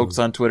see the jokes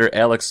on Twitter,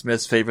 Alex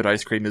Smith's favorite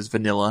ice cream is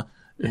vanilla.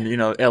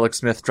 And, Alex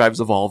Smith drives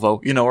a Volvo,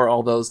 or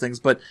all those things.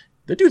 But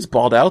the dude's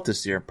balled out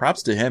this year.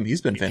 Props to him.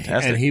 He's been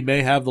fantastic. And he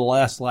may have the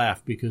last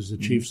laugh because the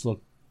Chiefs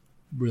look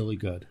really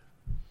good.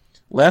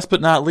 Last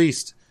but not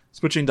least,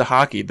 switching to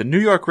hockey, the New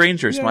York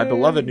Rangers, my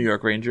beloved New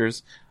York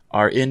Rangers,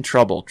 are in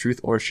trouble.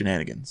 Truth or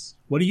shenanigans?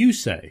 What do you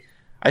say?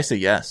 I say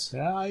yes.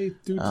 Yeah, I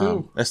do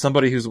too. As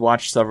somebody who's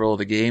watched several of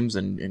the games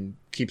and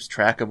keeps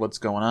track of what's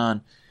going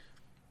on,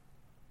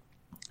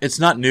 it's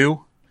not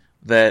new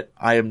that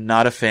I am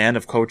not a fan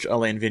of Coach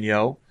Alain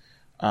Vigneault.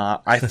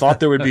 I thought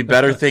there would be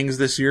better things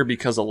this year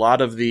because a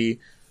lot of the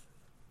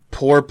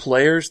poor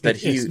players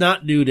that It's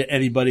not new to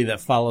anybody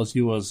that follows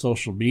you on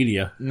social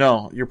media.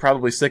 No, you're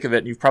probably sick of it,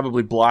 and you've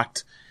probably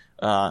blocked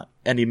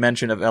any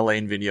mention of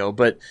Alain Vigneault.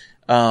 But,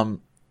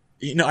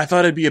 I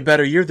thought it'd be a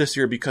better year this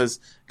year because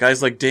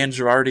guys like Dan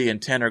Girardi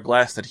and Tanner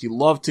Glass that he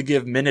loved to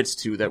give minutes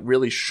to that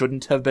really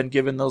shouldn't have been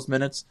given those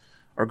minutes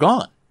are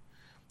gone.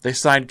 They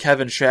signed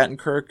Kevin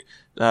Shattenkirk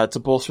to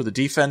bolster the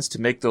defense,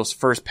 to make those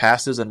first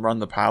passes and run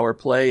the power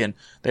play. And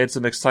they had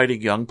some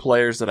exciting young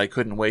players that I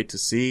couldn't wait to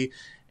see.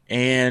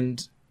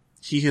 And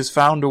he has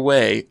found a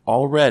way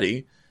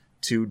already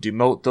to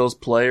demote those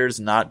players,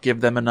 not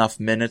give them enough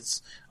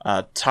minutes.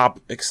 Top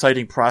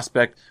exciting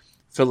prospect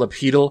Philip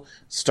Hedl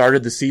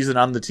started the season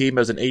on the team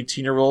as an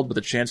 18-year-old with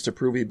a chance to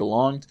prove he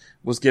belonged,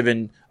 was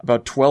given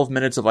about 12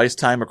 minutes of ice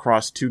time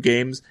across 2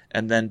 games,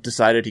 and then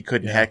decided he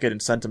couldn't hack it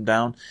and sent him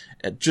down.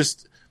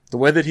 Just the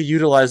way that he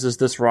utilizes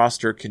this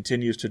roster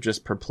continues to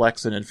just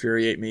perplex and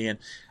infuriate me.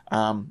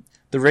 And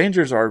the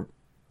Rangers are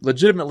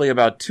legitimately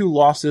about 2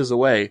 losses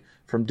away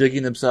from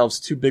digging themselves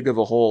too big of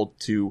a hole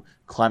to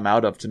climb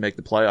out of to make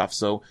the playoffs.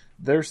 So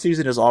their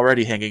season is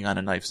already hanging on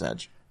a knife's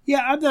edge.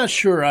 Yeah, I'm not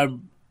sure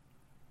I'm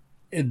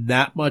in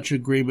that much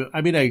agreement.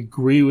 I mean, I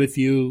agree with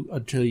you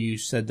until you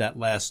said that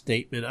last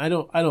statement. I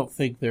don't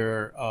think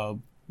they're a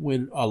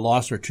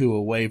loss or 2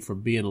 away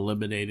from being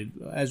eliminated.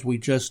 As we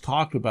just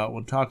talked about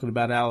when talking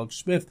about Alex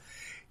Smith,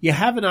 you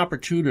have an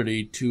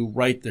opportunity to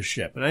right the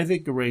ship, and I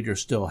think the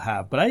Rangers still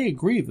have. But I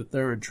agree that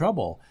they're in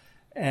trouble.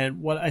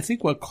 And what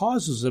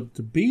causes them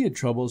to be in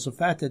trouble is the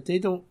fact that they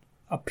don't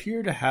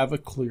appear to have a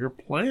clear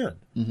plan.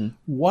 Mm-hmm.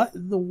 What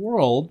in the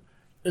world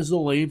is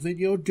Alain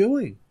Vigneault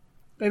doing?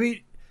 I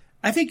mean,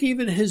 I think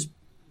even his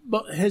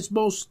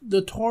most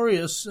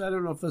notorious, I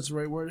don't know if that's the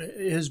right word,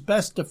 his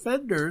best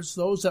defenders,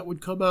 those that would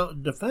come out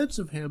in defense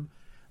of him,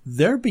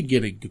 they're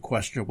beginning to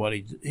question what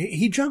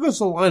he juggles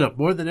the lineup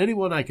more than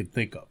anyone I can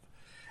think of.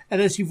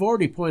 And as you've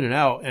already pointed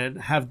out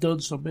and have done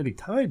so many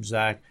times,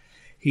 Zach,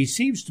 he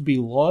seems to be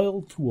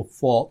loyal to a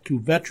fault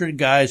to veteran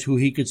guys who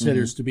he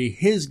considers to be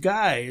his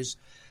guys.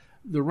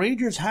 The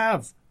Rangers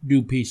have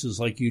new pieces,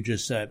 like you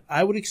just said.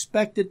 I would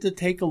expect it to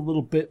take a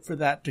little bit for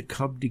that to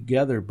come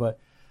together, but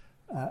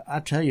I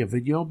tell you,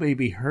 Vigneault may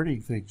be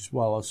hurting things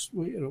while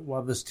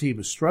this team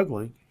is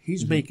struggling.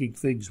 He's making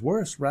things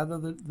worse rather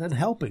than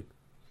helping.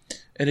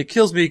 And it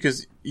kills me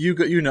because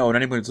you know, and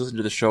anyone who's listened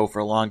to the show for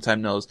a long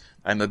time knows,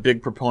 I'm a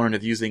big proponent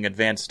of using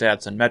advanced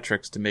stats and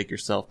metrics to make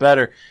yourself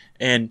better.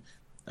 And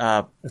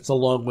that's a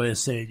long way of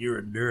saying you're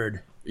a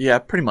nerd. Yeah,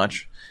 pretty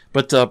much.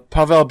 But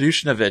Pavel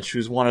Buchnevich,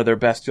 who's one of their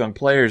best young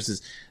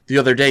players, the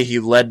other day he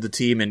led the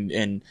team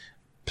in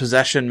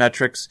possession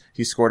metrics.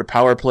 He scored a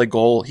power play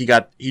goal.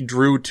 He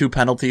drew 2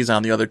 penalties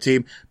on the other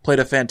team, played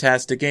a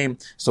fantastic game.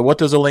 So what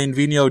does Alain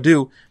Vigneault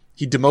do?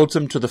 He demotes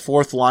him to the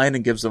 4th line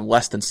and gives him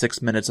less than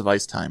 6 minutes of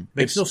ice time.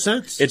 Makes no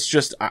sense. It's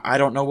just, I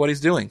don't know what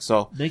he's doing.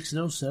 So makes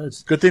no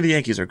sense. Good thing the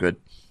Yankees are good.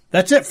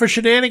 That's it for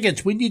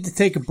Shenanigans. We need to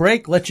take a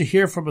break, let you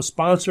hear from a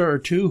sponsor or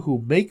two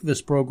who make this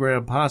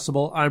program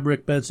possible. I'm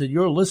Rick Benson.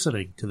 You're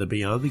listening to the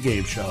Beyond the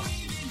Game Show.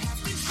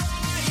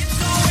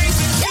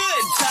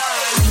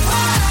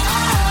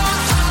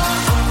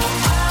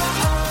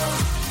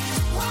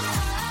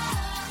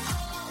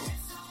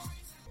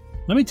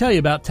 Let me tell you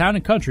about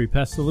Town & Country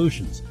Pest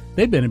Solutions.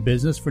 They've been in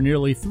business for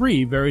nearly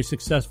 3 very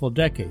successful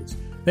decades.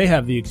 They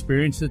have the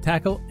experience to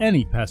tackle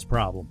any pest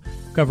problem,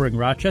 covering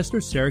Rochester,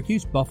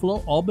 Syracuse,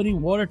 Buffalo, Albany,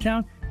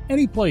 Watertown.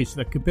 Any place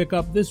that could pick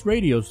up this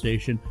radio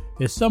station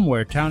is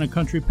somewhere Town &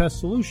 Country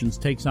Pest Solutions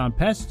takes on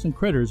pests and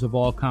critters of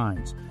all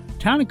kinds.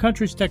 Town &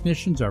 Country's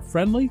technicians are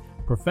friendly,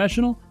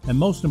 professional, and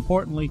most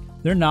importantly,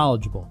 they're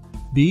knowledgeable.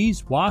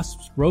 Bees,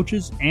 wasps,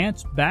 roaches,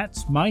 ants,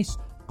 bats, mice,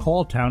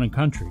 call Town &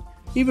 Country.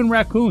 Even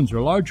raccoons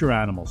or larger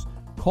animals,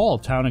 call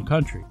Town &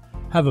 Country.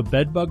 Have a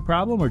bed bug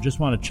problem or just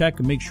want to check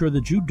and make sure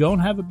that you don't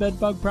have a bed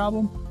bug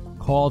problem?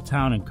 Call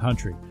Town &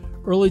 Country.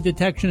 Early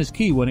detection is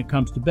key when it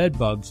comes to bed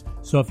bugs,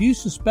 so if you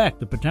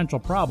suspect a potential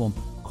problem,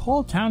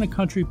 call Town &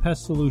 Country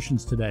Pest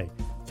Solutions today.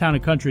 Town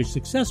 & Country's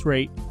success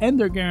rate and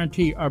their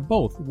guarantee are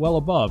both well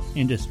above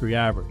industry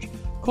average.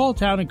 Call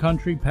Town &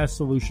 Country Pest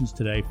Solutions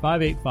today,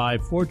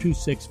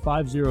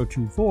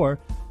 585-426-5024.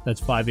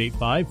 That's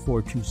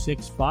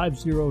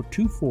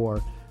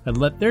 585-426-5024. And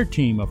let their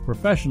team of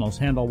professionals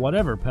handle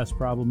whatever pest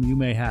problem you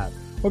may have.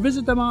 Or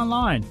visit them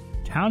online,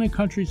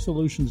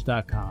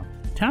 townandcountrysolutions.com.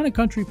 Town &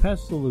 Country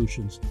Pest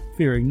Solutions,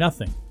 fearing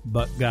nothing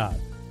but God.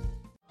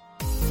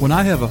 When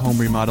I have a home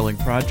remodeling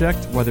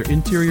project, whether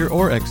interior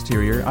or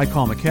exterior, I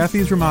call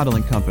McAfee's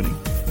Remodeling Company.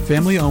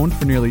 Family owned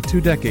for nearly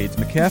 2 decades,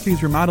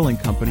 McAfee's Remodeling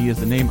Company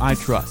is the name I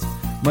trust.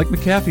 Mike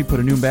McAfee put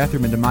a new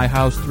bathroom into my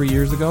house 3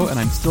 years ago, and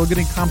I'm still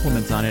getting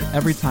compliments on it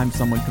every time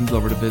someone comes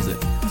over to visit.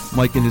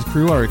 Mike and his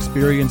crew are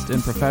experienced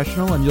and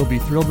professional, and you'll be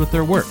thrilled with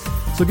their work.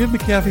 So give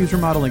McAfee's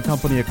Remodeling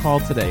Company a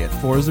call today at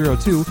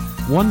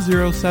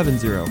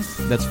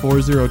 402-1070. That's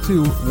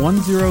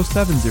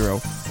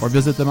 402-1070, or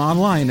visit them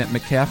online at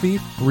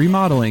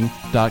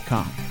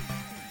McAfeeRemodeling.com.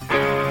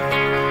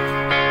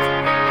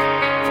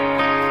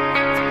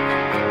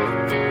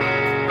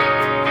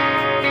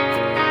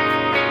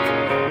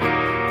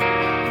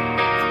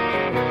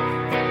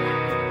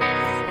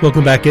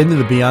 Welcome back into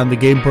the Beyond the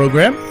Game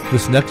program.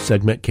 This next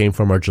segment came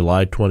from our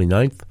July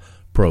 29th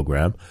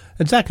program.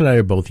 And Zach and I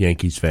are both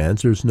Yankees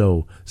fans. There's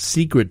no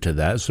secret to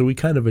that. So we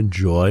kind of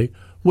enjoy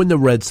when the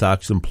Red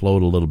Sox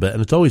implode a little bit.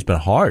 And it's always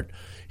been hard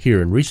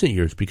here in recent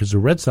years because the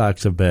Red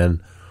Sox have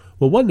been,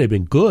 well, one, they've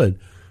been good.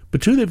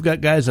 But two, they've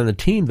got guys on the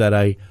team that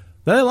I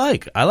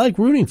like. I like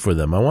rooting for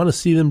them. I want to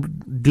see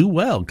them do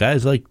well.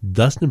 Guys like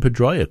Dustin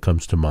Pedroia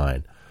comes to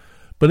mind.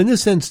 But in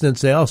this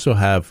instance, they also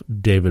have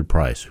David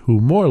Price,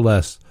 who more or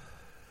less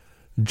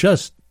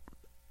just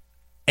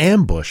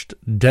ambushed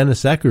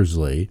Dennis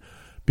Eckersley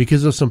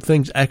because of some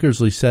things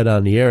Eckersley said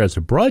on the air as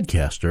a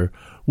broadcaster,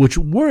 which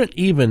weren't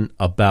even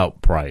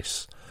about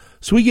Price.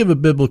 So we give a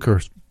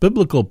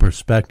biblical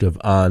perspective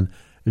on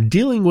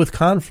dealing with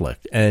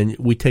conflict, and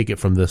we take it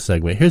from this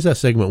segment. Here's that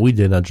segment we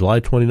did on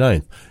July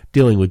 29th,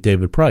 dealing with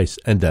David Price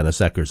and Dennis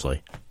Eckersley.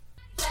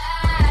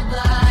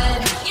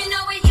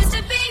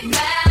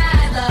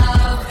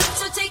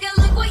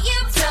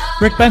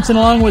 Rick Benson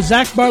along with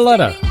Zach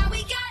Barletta.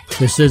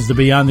 This is the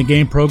Beyond the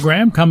Game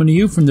program coming to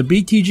you from the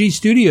BTG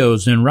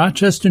studios in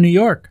Rochester, New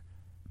York.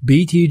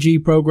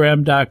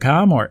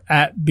 BTGprogram.com or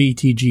at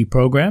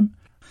BTGprogram.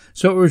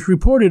 So it was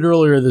reported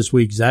earlier this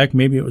week, Zach,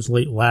 maybe it was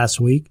late last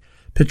week,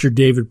 pitcher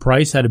David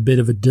Price had a bit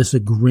of a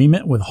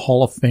disagreement with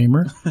Hall of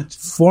Famer,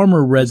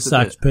 former Red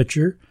Sox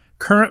pitcher,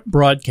 current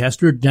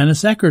broadcaster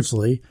Dennis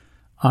Eckersley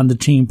on the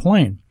team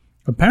plane.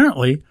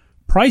 Apparently,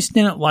 Price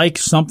didn't like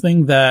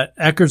something that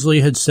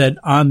Eckersley had said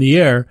on the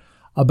air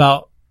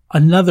about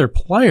another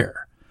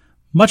player,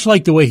 much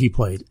like the way he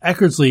played.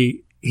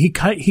 Eckersley, he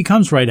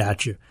comes right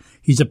at you.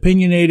 He's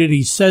opinionated.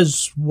 He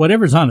says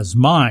whatever's on his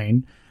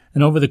mind.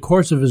 And over the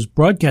course of his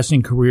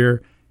broadcasting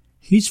career,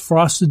 he's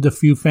frosted the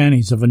few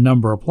fannies of a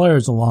number of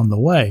players along the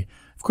way.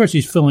 Of course,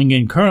 he's filling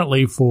in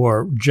currently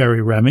for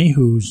Jerry Remy,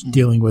 who's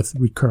dealing with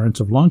recurrence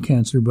of lung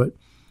cancer. But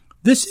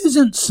this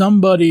isn't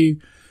somebody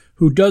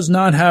who does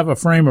not have a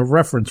frame of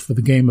reference for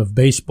the game of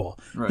baseball.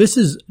 Right. This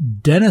is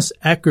Dennis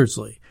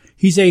Eckersley.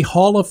 He's a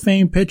Hall of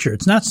Fame pitcher.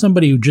 It's not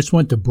somebody who just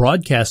went to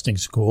broadcasting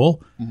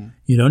school,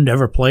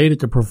 never played at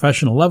the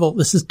professional level.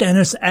 This is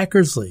Dennis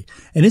Eckersley.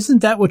 And isn't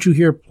that what you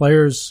hear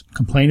players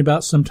complain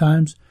about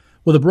sometimes?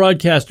 Well, the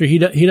broadcaster, he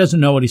doesn't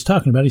know what he's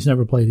talking about. He's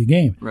never played the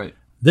game. Right.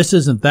 This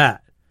isn't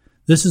that.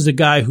 This is a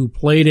guy who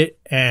played it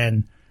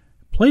and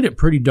played it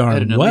pretty darn well.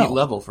 At an elite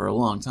level for a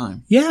long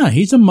time. Yeah,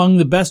 he's among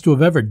the best to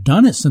have ever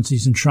done it since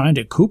he's enshrined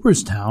at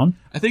Cooperstown.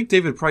 I think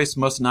David Price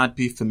must not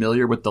be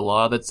familiar with the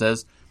law that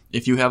says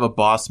if you have a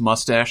boss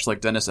mustache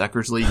like Dennis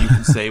Eckersley, you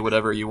can say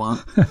whatever you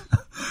want.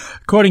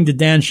 According to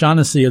Dan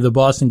Shaughnessy of the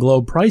Boston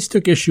Globe, Price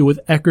took issue with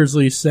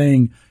Eckersley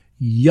saying,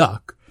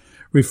 yuck,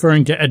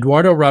 referring to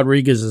Eduardo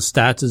Rodriguez's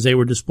stats as they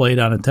were displayed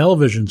on a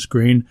television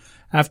screen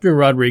after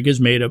Rodriguez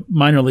made a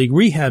minor league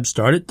rehab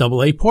start at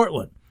AA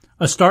Portland,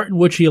 a start in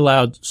which he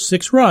allowed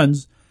 6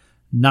 runs,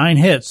 9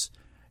 hits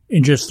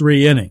in just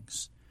 3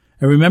 innings.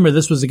 And remember,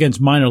 this was against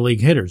minor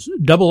league hitters,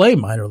 AA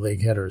minor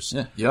league hitters.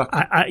 Yeah, yuck.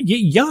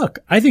 Yuck.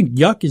 I think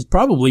yuck is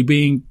probably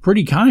being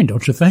pretty kind,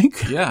 don't you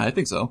think? Yeah, I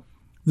think so.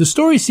 The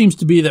story seems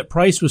to be that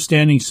Price was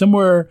standing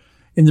somewhere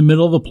in the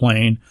middle of the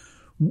plane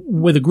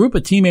with a group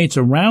of teammates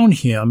around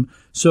him.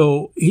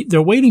 So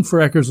they're waiting for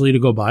Eckersley to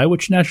go by,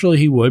 which naturally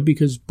he would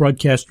because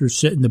broadcasters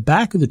sit in the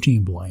back of the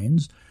team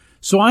planes.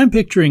 So I'm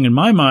picturing in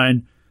my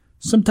mind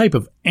some type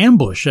of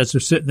ambush as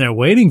they're sitting there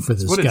waiting for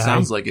this guy. That's what it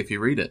sounds like if you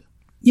read it.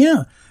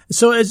 Yeah.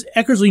 So as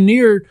Eckersley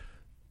neared,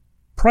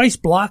 Price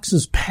blocks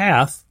his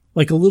path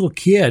like a little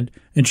kid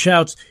and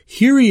shouts,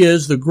 "Here he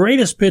is, the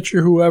greatest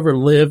pitcher who ever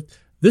lived.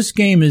 This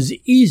game is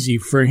easy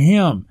for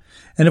him."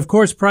 And of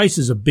course, Price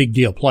is a big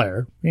deal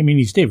player. I mean,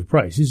 he's David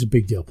Price. He's a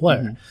big deal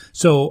player. Mm-hmm.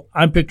 So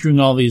I'm picturing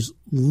all these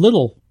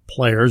little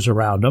players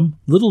around him,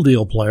 little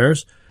deal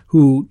players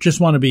who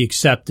just want to be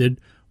accepted,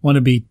 want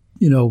to be,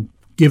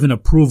 given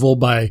approval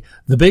by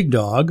the big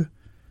dog.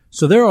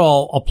 So they're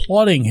all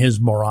applauding his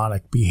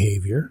moronic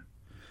behavior.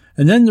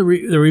 And then the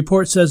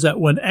report says that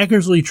when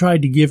Eckersley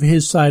tried to give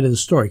his side of the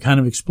story, kind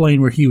of explain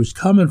where he was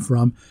coming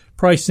from,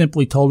 Price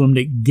simply told him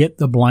to get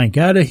the blank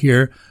out of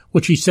here,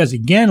 which he says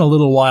again a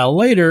little while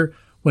later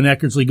when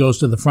Eckersley goes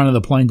to the front of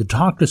the plane to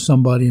talk to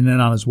somebody, and then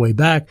on his way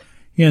back,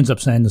 he ends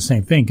up saying the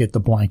same thing, get the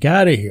blank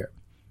out of here.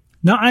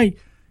 Now, I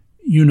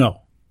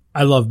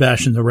love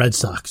bashing the Red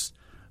Sox.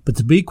 But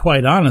to be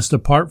quite honest,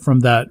 apart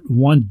from that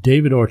one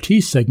David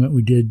Ortiz segment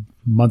we did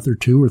a month or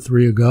 2 or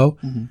 3 ago,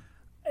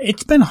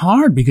 it's been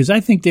hard because I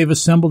think they've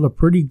assembled a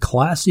pretty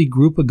classy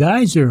group of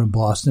guys here in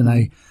Boston.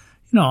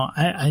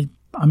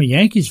 I'm a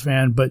Yankees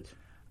fan, but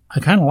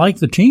I kind of like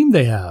the team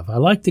they have. I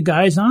like the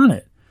guys on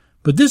it.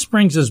 But this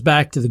brings us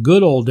back to the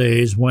good old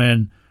days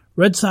when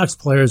Red Sox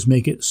players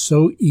make it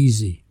so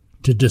easy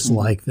to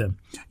dislike them.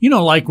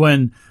 Like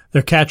when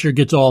their catcher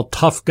gets all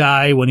tough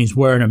guy when he's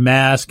wearing a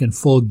mask and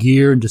full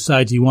gear and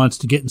decides he wants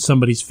to get in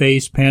somebody's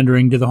face,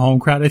 pandering to the home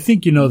crowd. I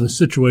think you know the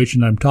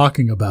situation I'm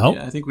talking about.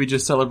 Yeah, I think we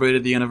just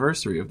celebrated the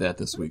anniversary of that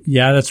this week.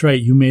 Yeah, that's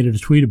right. You made a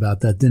tweet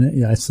about that, didn't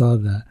you? Yeah, I saw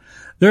that.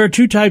 There are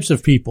 2 types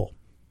of people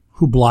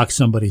who block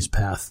somebody's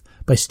path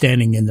by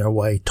standing in their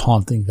way,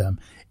 taunting them.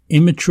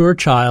 Immature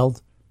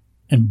child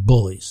and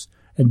bullies.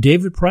 And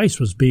David Price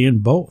was being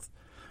both.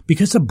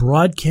 Because a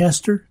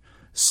broadcaster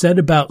said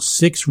about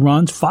 6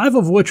 runs, 5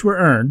 of which were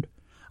earned,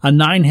 on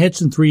 9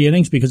 hits in 3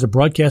 innings because a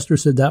broadcaster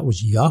said that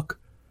was yuck.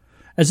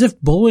 As if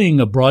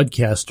bullying a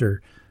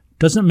broadcaster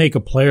doesn't make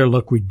a player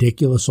look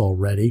ridiculous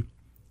already.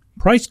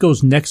 Price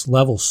goes next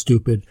level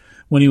stupid.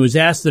 When he was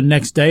asked the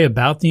next day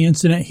about the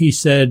incident, he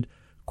said,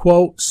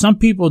 quote, "Some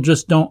people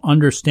just don't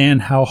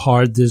understand how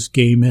hard this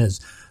game is."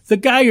 The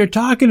guy you're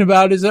talking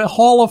about is a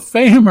Hall of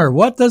Famer.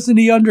 What doesn't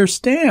he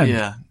understand?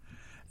 Yeah.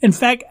 In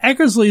fact,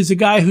 Eckersley is a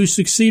guy who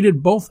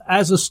succeeded both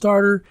as a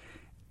starter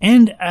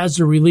and as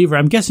a reliever.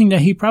 I'm guessing that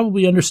he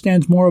probably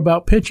understands more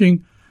about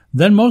pitching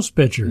than most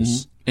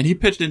pitchers. Mm-hmm. And he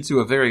pitched into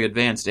a very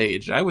advanced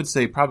age. I would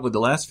say probably the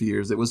last few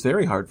years it was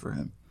very hard for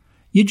him.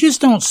 You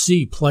just don't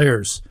see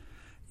players,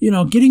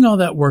 getting all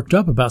that worked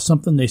up about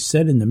something they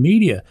said in the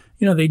media.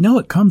 They know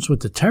it comes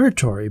with the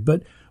territory,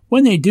 but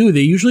when they do,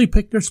 they usually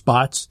pick their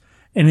spots.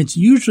 And it's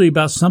usually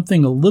about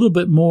something a little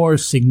bit more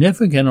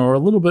significant or a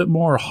little bit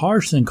more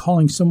harsh than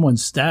calling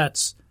someone's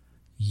stats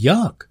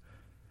yuck.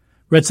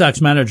 Red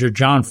Sox manager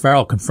John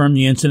Farrell confirmed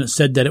the incident,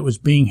 said that it was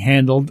being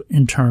handled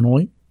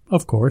internally.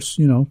 Of course,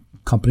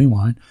 company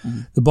line.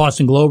 Mm-hmm. The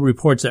Boston Globe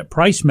reports that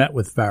Price met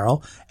with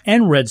Farrell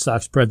and Red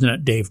Sox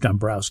president Dave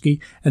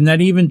Dombrowski, and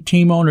that even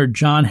team owner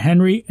John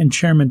Henry and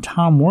chairman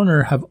Tom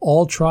Werner have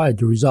all tried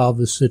to resolve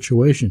this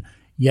situation,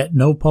 yet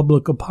no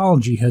public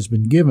apology has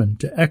been given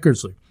to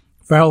Eckersley.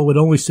 Farrell would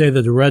only say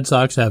that the Red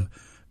Sox have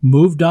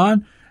moved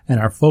on and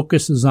our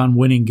focus is on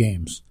winning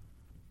games.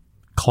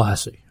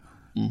 Classy.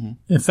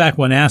 Mm-hmm. In fact,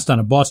 when asked on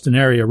a Boston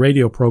area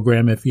radio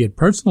program if he had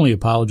personally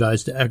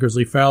apologized to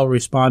Eckersley, Farrell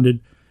responded,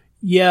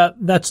 "Yeah,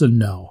 that's a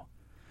no."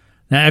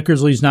 Now,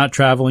 Eckersley's not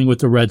traveling with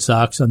the Red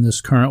Sox on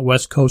this current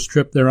West Coast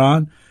trip they're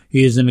on.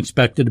 He isn't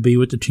expected to be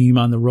with the team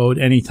on the road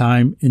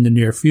anytime in the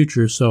near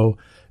future, so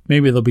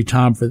maybe there'll be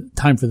time for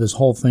this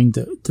whole thing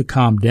to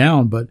calm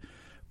down, but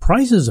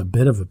Price is a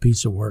bit of a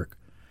piece of work.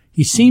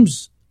 He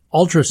seems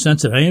ultra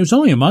sensitive. It was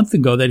only a month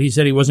ago that he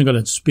said he wasn't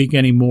going to speak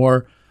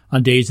anymore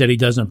on days that he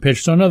doesn't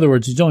pitch. So in other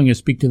words, he's only going to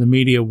speak to the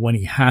media when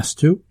he has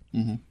to.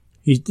 Mm-hmm.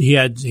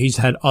 He's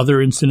had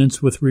other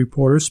incidents with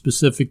reporters,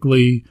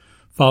 specifically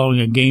following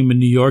a game in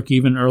New York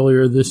even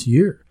earlier this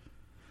year.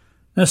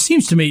 Now, it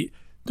seems to me,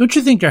 don't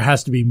you think there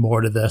has to be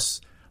more to this?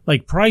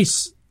 Like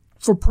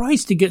for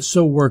Price to get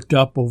so worked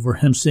up over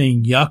him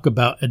saying yuck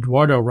about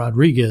Eduardo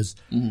Rodriguez,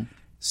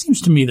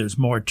 seems to me there's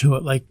more to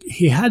it. Like,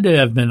 he had to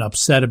have been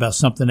upset about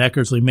something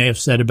Eckersley may have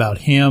said about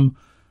him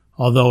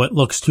although it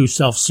looks too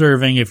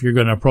self-serving if you're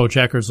going to approach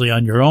Eckersley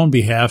on your own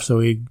behalf. So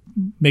he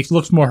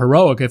looks more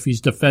heroic if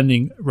he's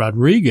defending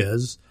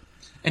Rodriguez.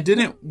 And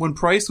when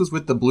Price was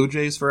with the Blue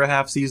Jays for a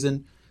half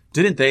season,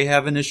 didn't they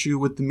have an issue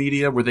with the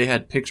media where they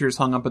had pictures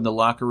hung up in the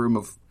locker room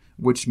of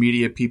which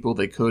media people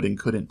they could and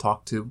couldn't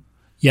talk to?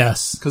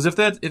 Yes. Because if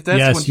that's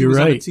yes, when he was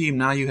right. on the team,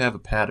 now you have a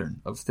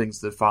pattern of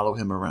things that follow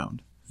him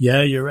around.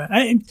 Yeah, you're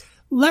right.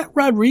 Let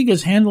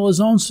Rodriguez handle his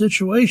own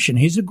situation.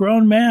 He's a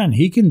grown man.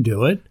 He can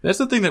do it. That's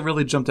the thing that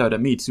really jumped out at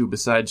me, too,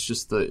 besides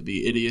just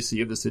the idiocy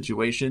of the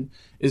situation,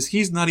 is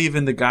he's not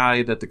even the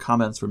guy that the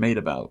comments were made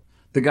about.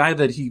 The guy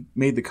that he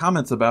made the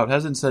comments about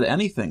hasn't said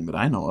anything that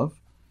I know of.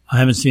 I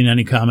haven't seen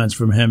any comments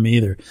from him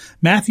either.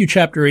 Matthew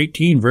chapter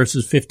 18,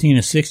 verses 15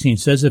 and 16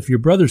 says, if your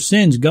brother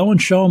sins, go and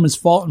show him his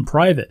fault in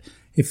private.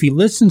 If he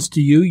listens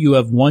to you, you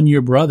have won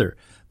your brother.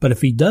 But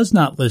if he does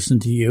not listen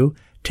to you,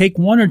 take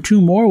one or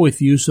two more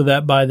with you so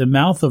that by the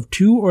mouth of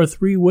 2 or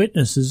 3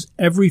 witnesses,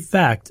 every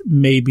fact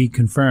may be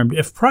confirmed.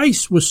 If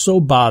Price was so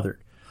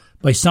bothered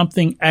by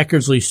something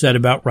Eckersley said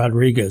about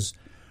Rodriguez,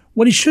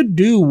 what he should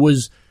do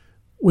was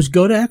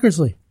go to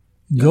Eckersley.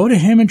 Go to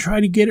him and try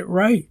to get it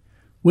right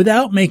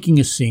without making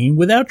a scene,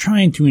 without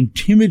trying to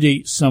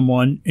intimidate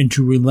someone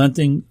into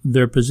relenting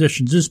their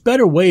positions. There's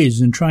better ways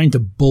than trying to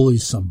bully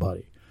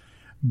somebody.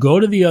 Go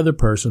to the other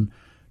person,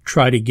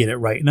 try to get it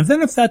right. And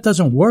then if that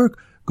doesn't work,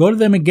 go to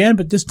them again,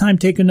 but this time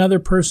take another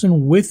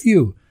person with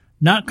you,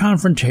 not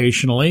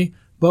confrontationally,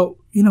 but,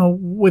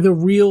 with a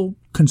real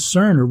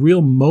concern, a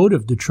real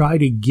motive to try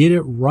to get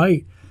it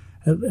right.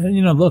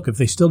 And, look, if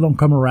they still don't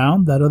come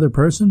around, that other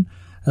person,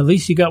 at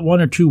least you got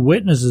 1 or 2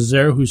 witnesses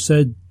there who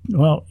said,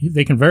 well,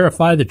 they can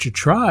verify that you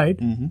tried.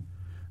 Mm-hmm.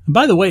 And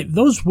by the way,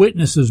 those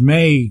witnesses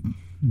may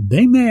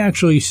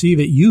actually see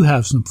that you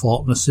have some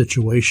fault in the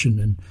situation.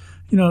 And,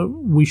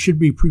 we should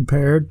be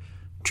prepared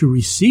to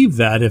receive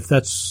that if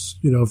that's,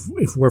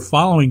 if we're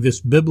following this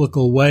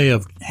biblical way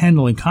of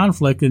handling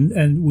conflict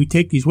and we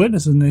take these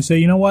witnesses and they say,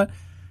 you know what,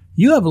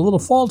 you have a little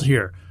fault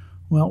here.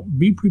 Well,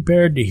 be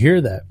prepared to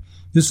hear that.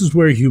 This is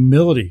where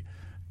humility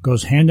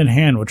goes hand in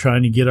hand with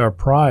trying to get our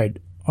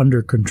pride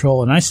under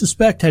control. And I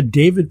suspect had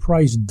David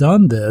Price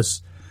done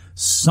this,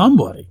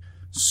 somebody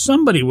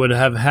would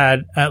have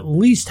had at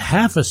least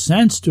half a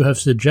sense to have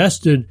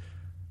suggested,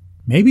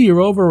 maybe you're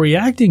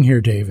overreacting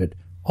here, David.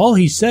 All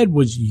he said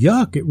was,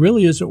 yuck, it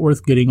really isn't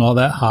worth getting all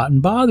that hot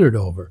and bothered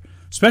over.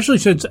 Especially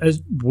since,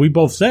 as we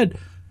both said,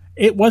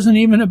 it wasn't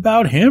even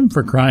about him,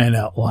 for crying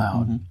out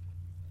loud. Mm-hmm.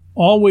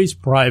 Always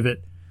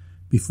private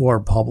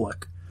before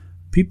public.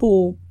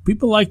 People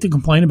like to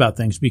complain about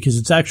things because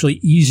it's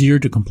actually easier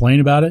to complain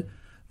about it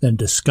than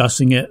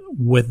discussing it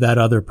with that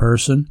other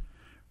person.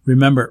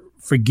 Remember,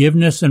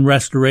 forgiveness and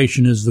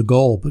restoration is the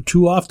goal, but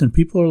too often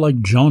people are like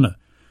Jonah.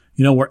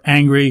 We're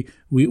angry.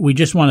 We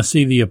just want to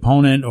see the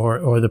opponent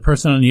or the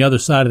person on the other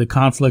side of the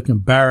conflict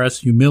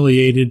embarrassed,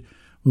 humiliated.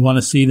 We want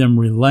to see them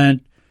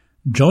relent.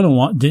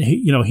 Jonah,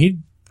 he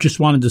just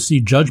wanted to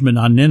see judgment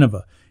on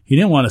Nineveh. He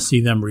didn't want to see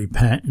them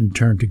repent and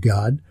turn to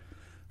God.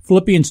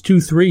 Philippians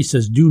 2:3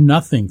 says, do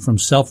nothing from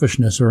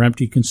selfishness or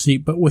empty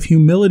conceit, but with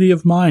humility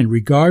of mind,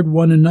 regard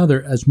one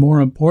another as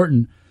more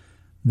important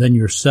than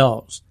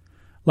yourselves.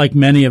 Like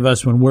many of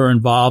us, when we're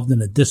involved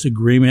in a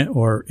disagreement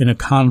or in a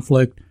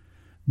conflict,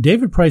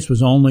 David Price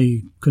was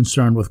only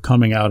concerned with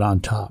coming out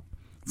on top.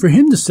 For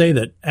him to say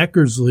that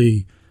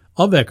Eckersley,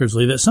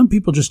 that some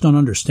people just don't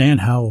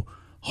understand how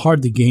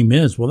hard the game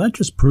is, well, that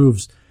just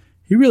proves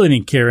he really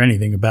didn't care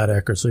anything about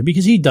Eckersley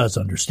because he does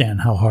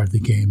understand how hard the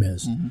game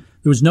is. Mm-hmm.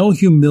 There was no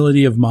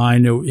humility of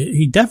mind.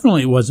 He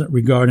definitely wasn't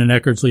regarding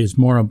Eckersley as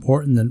more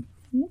important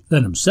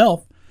than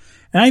himself.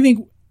 And I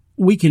think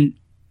we can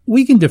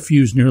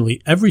diffuse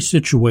nearly every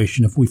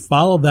situation if we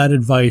follow that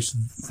advice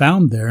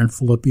found there in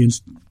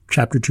Philippians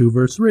chapter 2,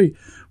 verse 3.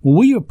 When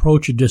we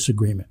approach a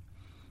disagreement,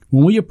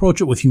 when we approach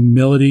it with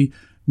humility,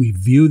 we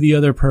view the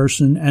other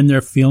person and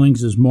their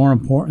feelings as more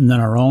important than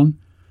our own,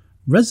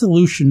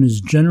 resolution is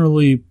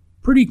generally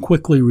pretty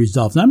quickly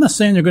resolved. Now, I'm not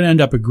saying they're going to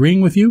end up agreeing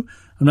with you.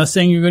 I'm not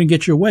saying you're going to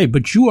get your way,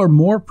 but you are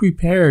more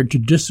prepared to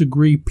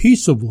disagree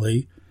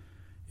peaceably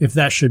if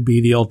that should be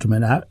the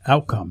ultimate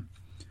outcome.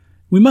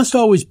 We must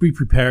always be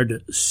prepared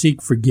to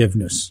seek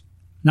forgiveness,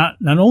 not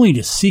only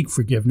to seek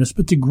forgiveness,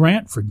 but to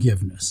grant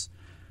forgiveness.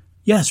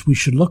 Yes, we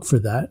should look for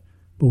that,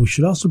 but we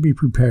should also be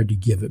prepared to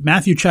give it.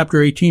 Matthew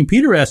chapter 18,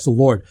 Peter asked the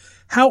Lord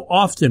how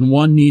often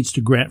one needs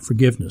to grant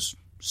forgiveness.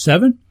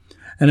 7?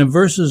 And in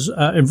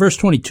verse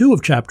 22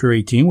 of chapter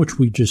 18, which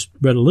we just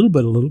read a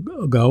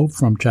little ago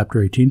from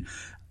chapter 18,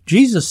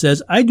 Jesus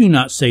says, I do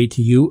not say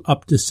to you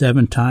up to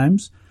 7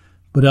 times,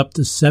 but up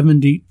to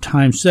 70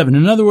 times 7.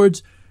 In other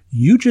words,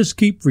 you just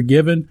keep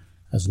forgiving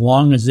as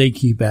long as they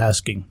keep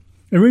asking.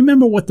 And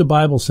remember what the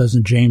Bible says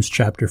in James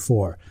chapter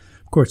 4.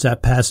 Of course,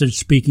 that passage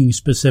speaking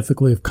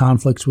specifically of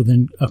conflicts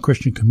within a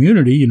Christian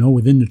community,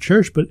 within the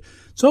church, but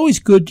it's always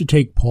good to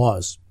take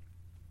pause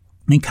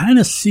and kind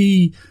of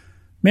see,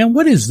 man,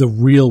 what is the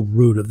real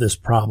root of this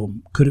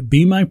problem? Could it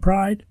be my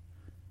pride?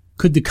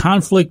 Could the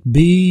conflict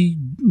be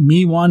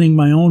me wanting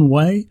my own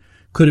way?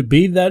 Could it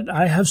be that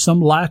I have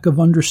some lack of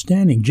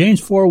understanding?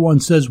 James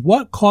 4:1 says,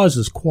 what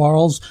causes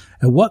quarrels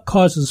and what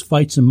causes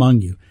fights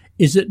among you?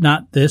 Is it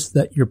not this,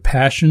 that your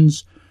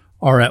passions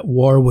are at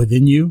war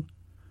within you?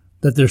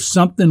 That there's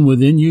something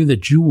within you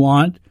that you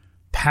want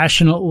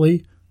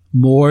passionately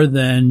more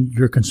than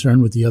you're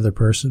concerned with the other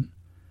person?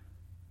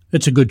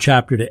 It's a good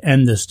chapter to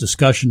end this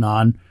discussion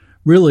on.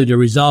 Really, to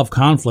resolve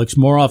conflicts,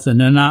 more often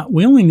than not,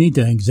 we only need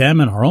to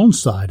examine our own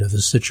side of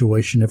the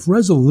situation. If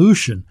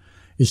resolution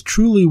is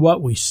truly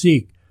what we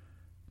seek,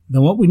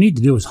 then what we need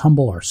to do is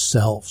humble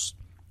ourselves.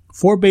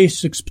 Four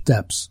basic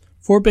steps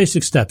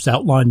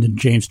outlined in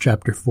James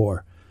chapter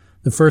 4.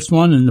 The first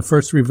one, in the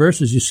first 3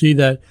 verses, you see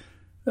that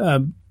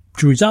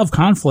to resolve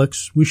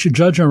conflicts, we should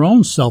judge our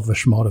own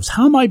selfish motives.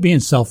 How am I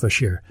being selfish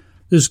here?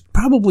 There's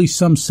probably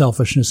some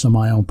selfishness on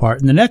my own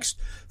part. In the next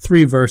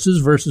 3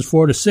 verses, verses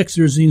 4 to 6,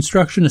 there's the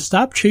instruction to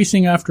stop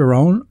chasing after our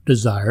own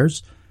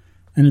desires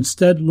and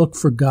instead look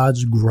for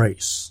God's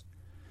grace.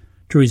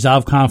 To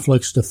resolve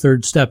conflicts, the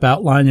third step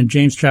outlined in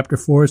James chapter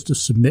 4 is to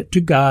submit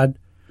to God,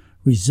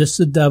 resist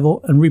the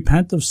devil, and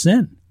repent of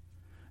sin.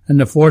 And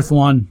the fourth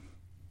one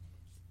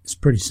is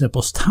pretty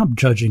simple. Stop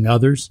judging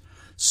others.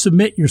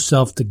 Submit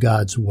yourself to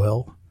God's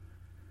will.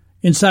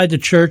 Inside the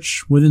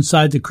church,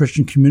 inside the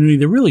Christian community,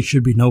 there really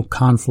should be no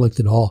conflict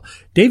at all.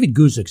 David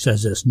Guzik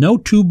says this, no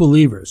two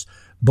believers,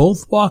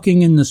 both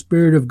walking in the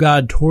Spirit of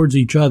God towards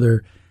each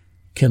other,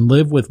 can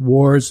live with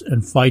wars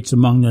and fights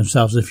among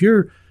themselves. If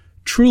you're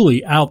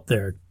truly out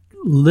there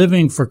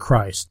living for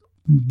Christ,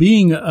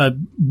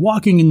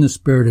 walking in the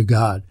Spirit of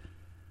God,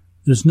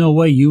 there's no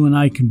way you and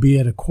I can be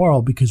at a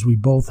quarrel because we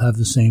both have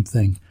the same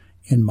thing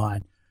in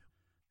mind.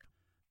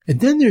 And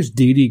then there's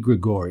Didi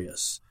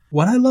Gregorius.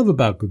 What I love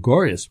about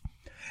Gregorius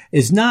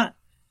is not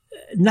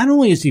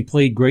only has he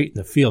played great in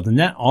the field, and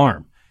that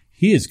arm,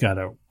 he has got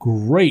a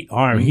great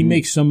arm. Mm-hmm. He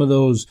makes some of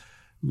those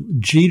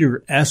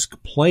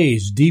Jeter-esque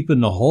plays deep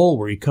in the hole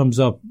where he comes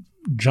up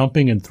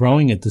jumping and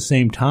throwing at the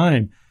same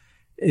time.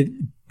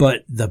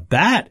 But the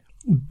bat,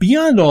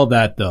 beyond all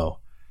that though,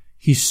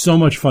 he's so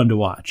much fun to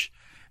watch.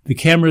 The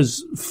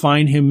cameras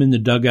find him in the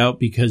dugout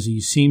because he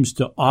seems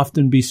to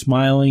often be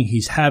smiling.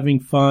 He's having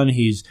fun.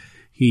 And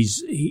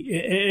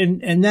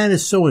that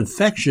is so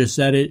infectious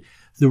that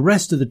the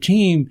rest of the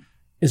team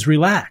is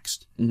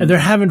relaxed. Mm-hmm. And they're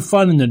having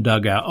fun in the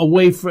dugout,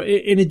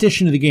 in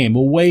addition to the game,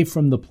 away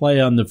from the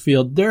play on the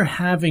field. They're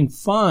having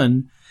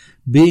fun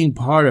being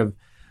part of,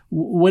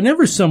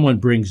 whenever someone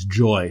brings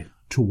joy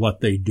to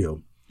what they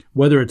do,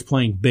 whether it's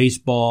playing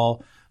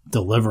baseball,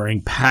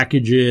 delivering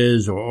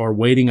packages, or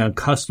waiting on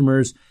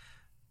customers,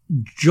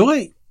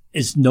 joy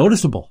is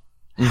noticeable.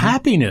 Mm-hmm.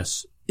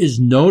 Happiness is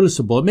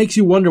noticeable. It makes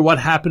you wonder what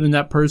happened in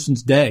that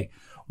person's day.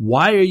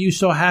 Why are you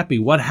so happy?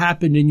 What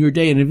happened in your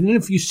day? And even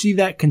if you see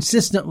that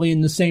consistently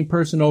in the same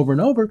person over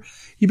and over,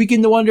 you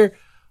begin to wonder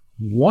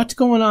what's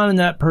going on in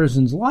that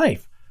person's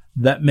life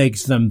that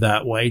makes them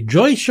that way.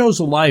 Joy shows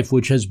a life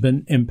which has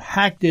been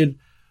impacted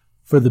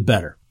for the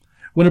better.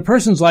 When a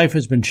person's life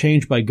has been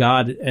changed by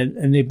God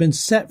and they've been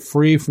set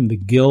free from the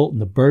guilt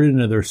and the burden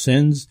of their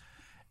sins,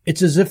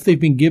 it's as if they've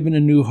been given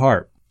a new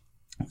heart.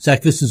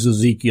 Zach, this is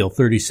Ezekiel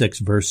 36,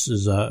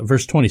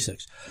 verse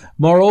 26.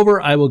 Moreover,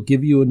 I will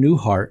give you a new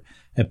heart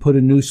and put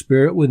a new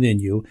spirit within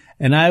you,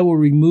 and I will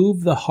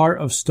remove the heart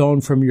of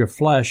stone from your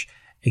flesh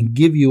and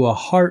give you a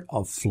heart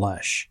of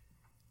flesh.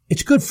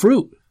 It's good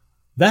fruit.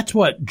 That's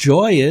what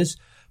joy is.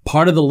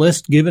 Part of the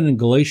list given in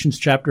Galatians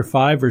chapter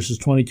 5, verses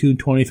 22 and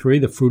 23,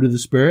 the fruit of the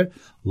Spirit,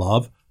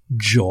 love,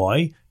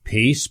 joy,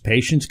 peace,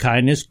 patience,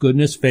 kindness,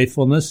 goodness,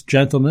 faithfulness,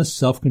 gentleness,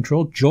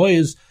 self-control. Joy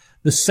is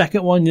the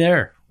second one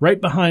there, right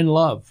behind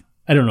love.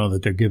 I don't know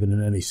that they're given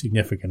in any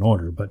significant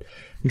order, but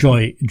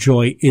joy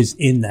is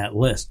in that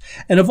list.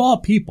 And of all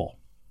people,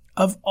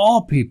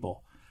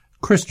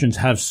 Christians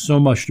have so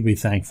much to be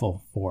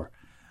thankful for,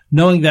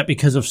 knowing that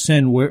because of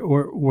sin,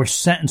 we're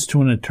sentenced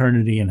to an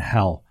eternity in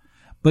hell.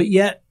 But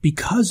yet,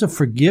 because of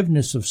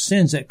forgiveness of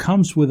sins that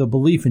comes with a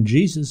belief in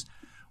Jesus,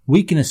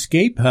 we can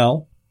escape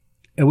hell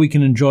and we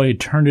can enjoy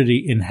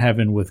eternity in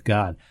heaven with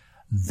God.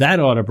 That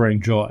ought to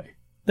bring joy.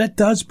 That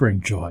does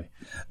bring joy.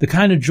 The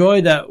kind of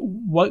joy that,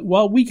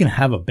 while we can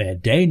have a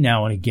bad day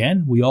now and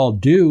again, we all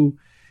do,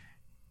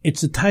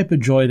 it's a type of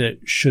joy that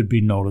should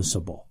be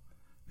noticeable.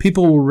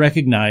 People will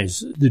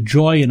recognize the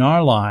joy in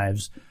our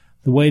lives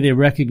the way they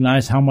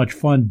recognize how much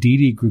fun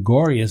Didi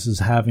Gregorius is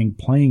having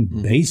playing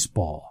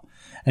baseball.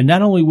 And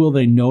not only will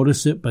they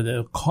notice it, but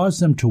it'll cause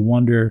them to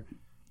wonder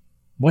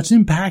what's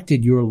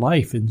impacted your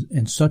life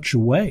in such a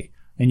way.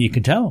 And you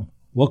can tell them,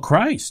 well,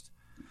 Christ.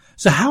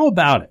 So how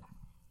about it?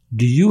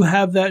 Do you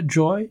have that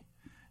joy?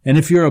 And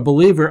if you're a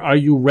believer, are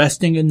you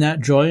resting in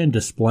that joy and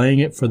displaying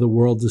it for the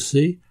world to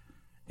see?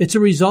 It's a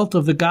result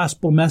of the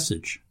gospel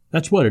message.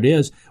 That's what it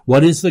is.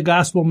 What is the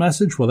gospel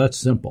message? Well, that's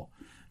simple.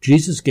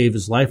 Jesus gave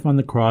his life on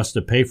the cross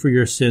to pay for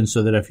your sins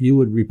so that if you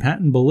would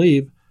repent and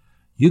believe,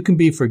 you can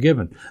be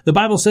forgiven. The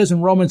Bible says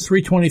in Romans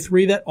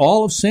 3:23 that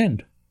all have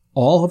sinned.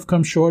 All have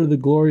come short of the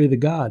glory of the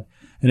God.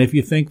 And if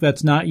you think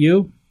that's not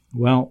you,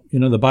 well,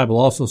 the Bible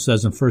also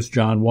says in 1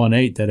 John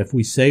 1:8 that if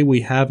we say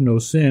we have no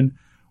sin,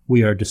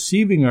 we are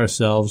deceiving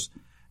ourselves,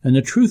 and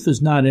the truth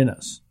is not in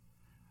us.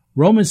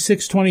 Romans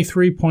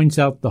 6:23 points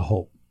out the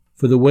hope.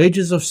 For the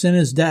wages of sin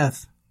is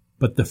death,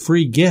 but the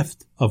free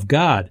gift of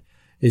God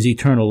is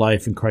eternal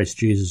life in Christ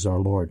Jesus our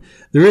Lord.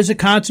 There is a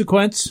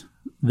consequence.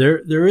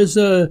 There is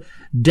a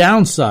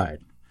downside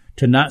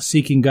to not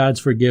seeking God's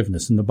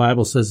forgiveness, and the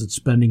Bible says it's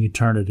spending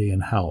eternity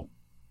in hell.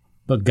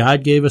 But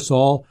God gave us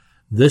all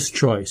this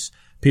choice.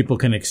 People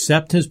can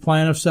accept his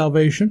plan of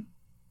salvation,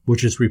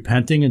 which is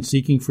repenting and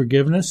seeking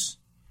forgiveness,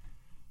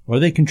 or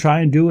they can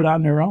try and do it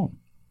on their own.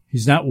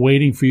 He's not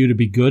waiting for you to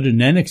be good and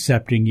then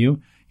accepting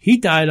you. He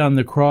died on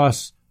the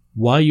cross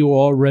while you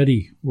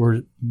already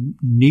were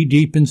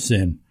knee-deep in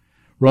sin.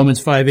 Romans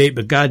 5:8,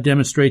 but God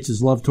demonstrates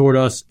his love toward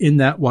us in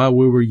that while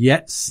we were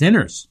yet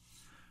sinners,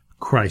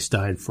 Christ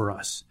died for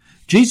us.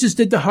 Jesus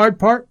did the hard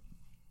part.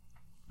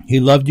 He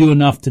loved you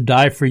enough to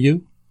die for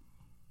you.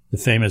 The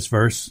famous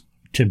verse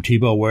Tim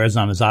Tebow wears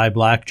on his eye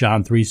black,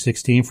 John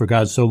 3:16, for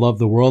God so loved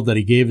the world that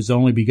he gave his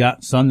only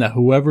begotten Son, that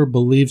whoever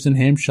believes in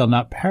him shall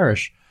not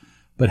perish,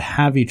 but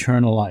have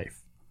eternal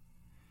life.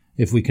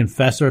 If we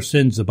confess our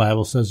sins, the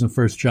Bible says in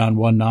 1 John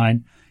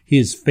 1:9, he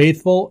is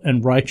faithful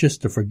and righteous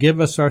to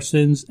forgive us our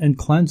sins and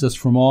cleanse us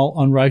from all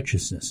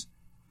unrighteousness.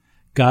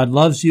 God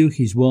loves you,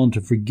 he's willing to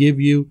forgive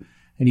you,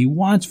 and he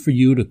wants for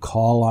you to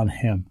call on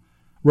him.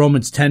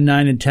 Romans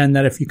 10:9 and 10,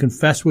 that if you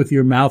confess with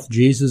your mouth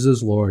Jesus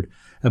is Lord,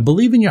 and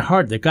believe in your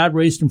heart that God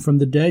raised him from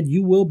the dead,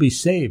 you will be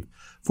saved.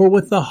 For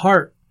with the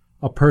heart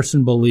a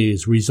person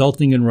believes,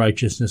 resulting in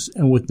righteousness,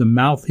 and with the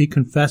mouth he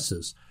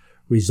confesses,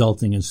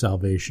 resulting in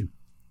salvation.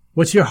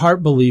 What's your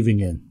heart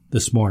believing in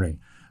this morning?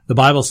 The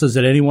Bible says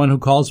that anyone who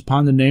calls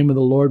upon the name of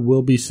the Lord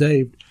will be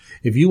saved.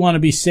 If you want to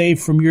be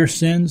saved from your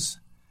sins,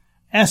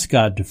 ask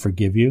God to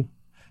forgive you.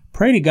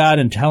 Pray to God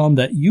and tell him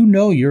that you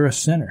know you're a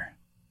sinner.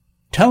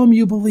 Tell him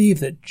you believe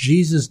that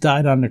Jesus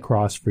died on the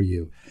cross for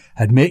you.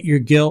 Admit your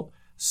guilt,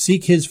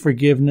 seek his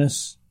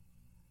forgiveness,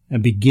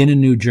 and begin a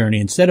new journey.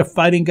 Instead of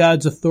fighting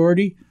God's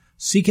authority,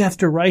 seek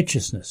after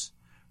righteousness.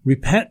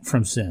 Repent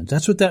from sins.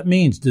 That's what that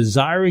means,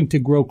 desiring to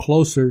grow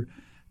closer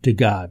to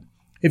God.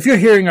 If you're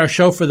hearing our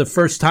show for the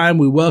first time,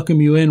 we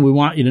welcome you in. We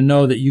want you to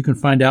know that you can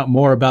find out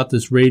more about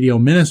this radio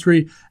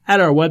ministry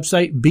at our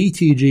website,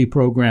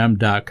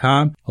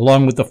 btgprogram.com,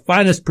 along with the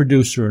finest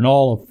producer in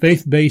all of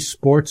faith-based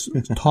sports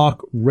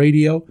talk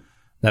radio,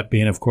 that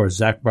being, of course,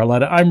 Zach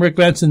Barletta. I'm Rick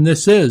Benson.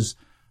 This is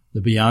the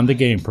Beyond the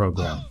Game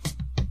program.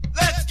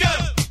 Let's go!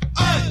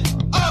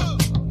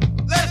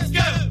 Let's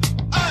go!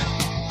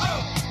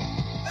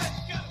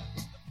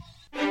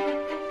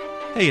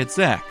 Hey, it's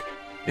Zach.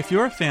 If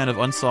you're a fan of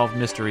unsolved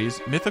mysteries,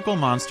 mythical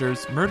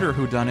monsters, murder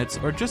whodunits,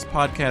 or just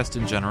podcasts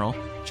in general,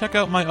 check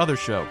out my other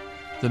show,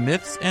 the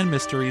Myths and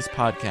Mysteries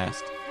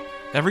Podcast.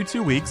 Every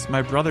 2 weeks,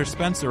 my brother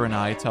Spencer and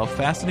I tell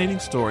fascinating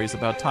stories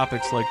about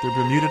topics like the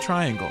Bermuda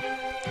Triangle,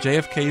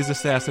 JFK's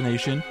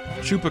assassination,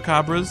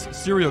 chupacabras,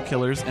 serial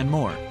killers, and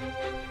more.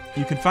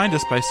 You can find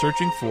us by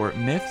searching for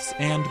Myths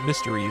and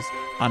Mysteries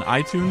on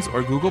iTunes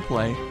or Google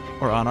Play,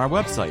 or on our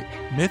website,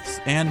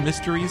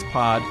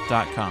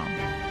 mythsandmysteriespod.com.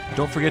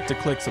 Don't forget to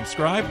click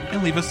subscribe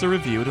and leave us a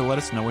review to let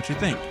us know what you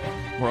think.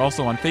 We're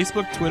also on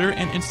Facebook, Twitter,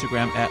 and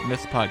Instagram at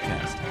Myths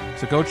Podcast.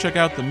 So go check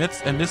out the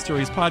Myths and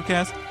Mysteries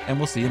Podcast, and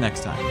we'll see you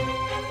next time.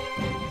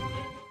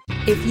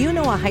 If you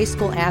know a high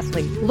school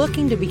athlete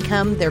looking to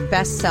become their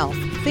best self,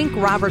 think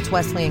Roberts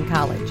Wesleyan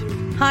College.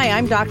 Hi,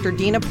 I'm Dr.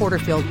 Dina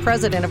Porterfield,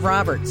 president of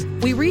Roberts.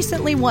 We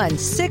recently won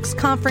 6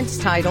 conference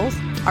titles.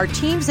 Our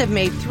teams have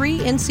made 3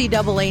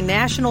 NCAA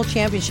national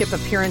championship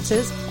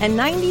appearances, and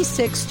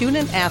 96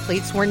 student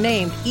athletes were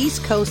named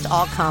East Coast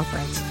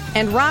All-Conference.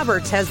 And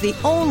Roberts has the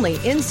only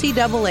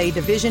NCAA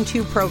Division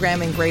II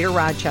program in Greater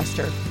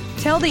Rochester.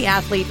 Tell the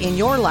athlete in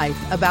your life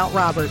about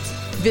Roberts.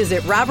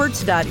 Visit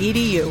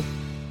roberts.edu.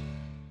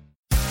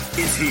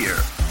 It's here.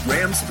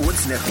 Ram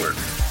Sports Network.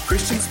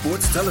 Christian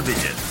Sports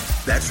Television.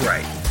 That's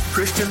right.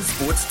 Christian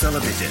Sports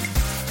Television.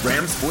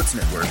 Ram Sports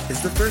Network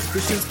is the first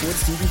Christian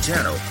sports TV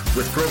channel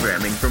with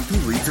programming from Pee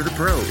Wee to the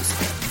pros.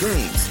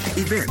 Games,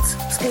 events,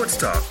 sports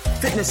talk,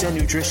 fitness and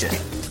nutrition,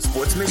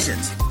 sports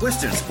missions,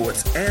 Western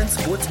sports, and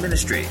sports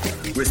ministry.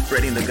 We're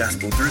spreading the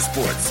gospel through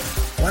sports.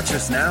 Watch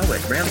us now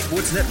at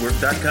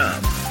ramsportsnetwork.com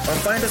or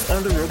find us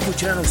on the Roku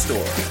channel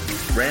store.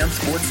 Ram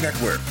Sports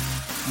Network.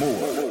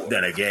 More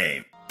than a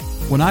game.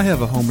 When I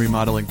have a home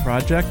remodeling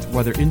project,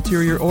 whether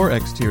interior or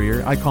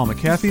exterior, I call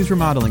McAfee's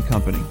Remodeling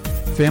Company.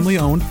 Family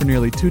owned for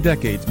nearly 2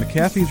 decades,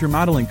 McAfee's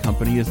Remodeling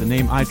Company is the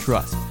name I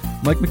trust.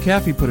 Mike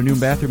McAfee put a new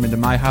bathroom into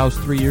my house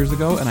 3 years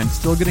ago, and I'm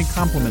still getting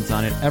compliments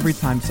on it every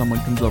time someone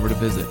comes over to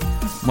visit.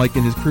 Mike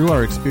and his crew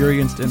are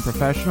experienced and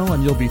professional,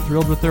 and you'll be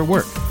thrilled with their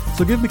work.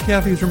 So give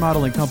McAfee's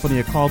Remodeling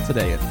Company a call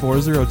today at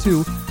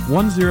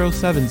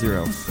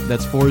 402-1070.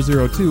 That's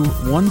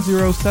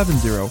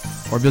 402-1070.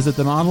 Or visit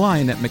them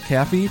online at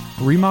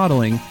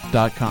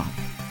McAfeeRemodeling.com.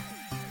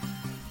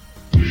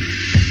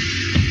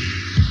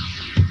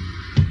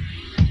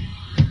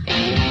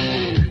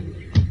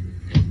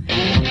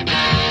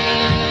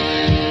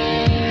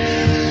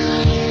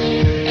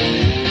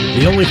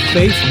 The only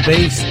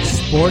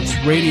faith-based sports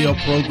radio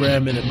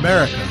program in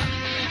America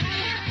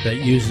that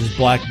uses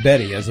Black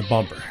Betty as a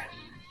bumper.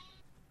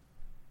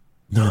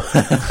 No,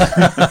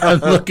 I'm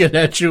looking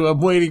at you.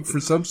 I'm waiting for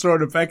some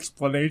sort of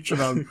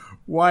explanation on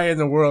why in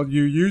the world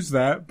you use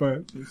that.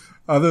 But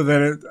other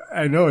than it,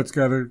 I know it's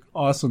got an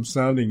awesome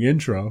sounding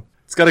intro.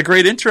 It's got a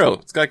great intro.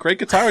 It's got great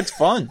guitar. It's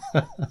fun.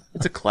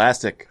 It's a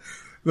classic.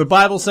 The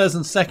Bible says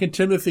in 2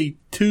 Timothy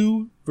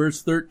 2,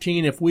 verse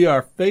 13, if we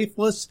are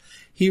faithless,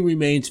 he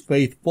remains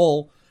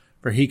faithful,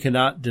 for he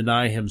cannot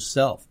deny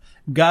himself.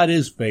 God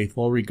is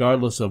faithful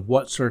regardless of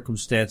what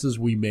circumstances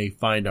we may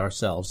find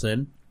ourselves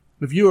in.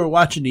 If you are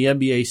watching the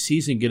NBA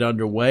season get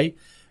underway,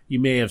 you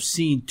may have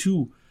seen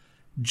two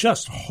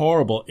just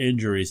horrible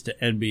injuries to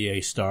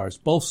NBA stars.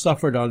 Both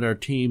suffered on their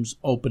team's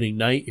opening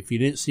night. If you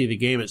didn't see the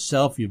game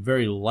itself, you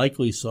very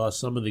likely saw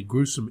some of the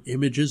gruesome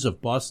images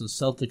of Boston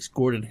Celtics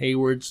Gordon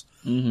Hayward's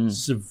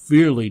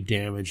severely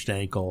damaged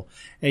ankle.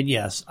 And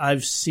yes,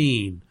 I've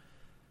seen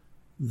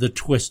the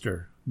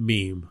Twister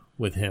meme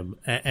with him.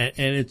 And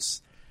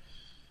it's,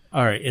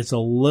 all right, it's a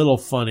little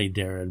funny,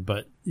 Darren,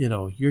 but, you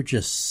know, you're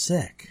just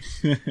sick.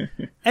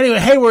 Anyway,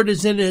 Hayward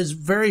is in his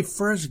very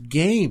first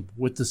game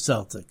with the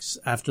Celtics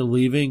after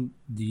leaving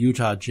the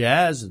Utah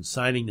Jazz and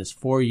signing this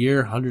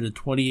 4-year,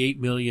 $128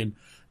 million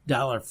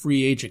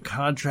free agent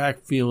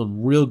contract,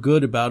 feeling real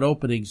good about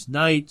openings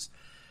nights.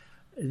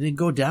 It didn't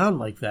go down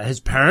like that. His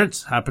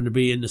parents happened to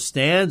be in the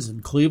stands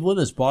in Cleveland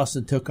as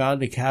Boston took on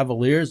the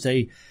Cavaliers.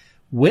 They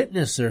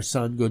witnessed their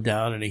son go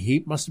down in a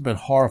heap. Must have been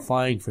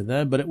horrifying for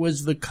them, but it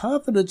was the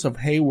confidence of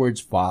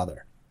Hayward's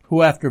father,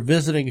 who after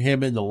visiting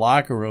him in the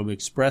locker room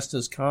expressed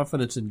his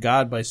confidence in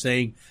God by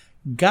saying,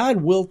 God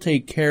will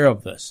take care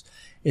of this.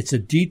 It's a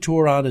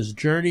detour on his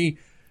journey.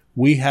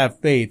 We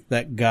have faith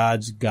that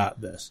God's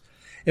got this.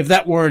 If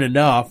that weren't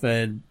enough,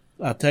 and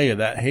I'll tell you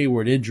that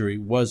Hayward injury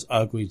was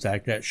ugly,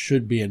 Zach, that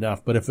should be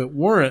enough. But if it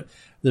weren't,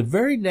 the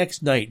very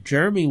next night,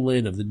 Jeremy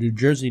Lin of the New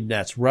Jersey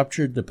Nets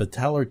ruptured the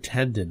patellar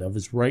tendon of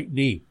his right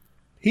knee.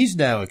 He's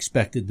now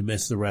expected to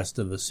miss the rest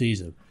of the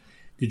season.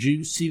 Did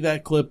you see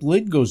that clip?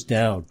 Lin goes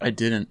down. I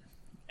didn't.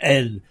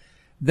 And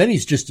then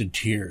he's just in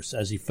tears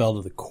as he fell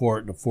to the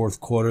court in the fourth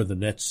quarter of the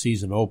Nets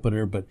season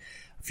opener. But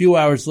a few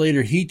hours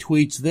later, he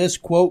tweets this,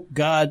 quote,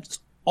 God's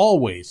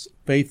always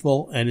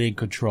faithful and in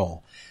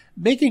control.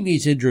 Making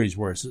these injuries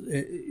worse,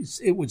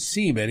 it would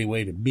seem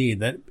anyway to me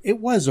that it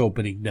was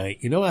opening night.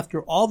 You know,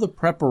 after all the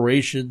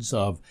preparations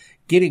of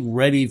getting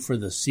ready for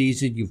the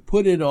season, you've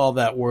put in all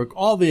that work,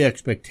 all the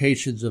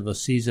expectations of the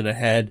season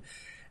ahead,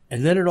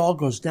 and then it all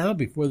goes down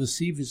before the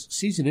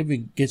season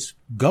even gets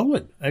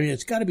going. I mean,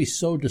 it's got to be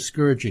so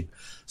discouraging.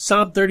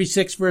 Psalm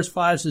 36 verse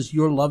 5 says,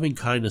 your loving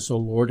kindness, O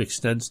Lord,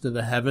 extends to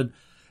the heaven.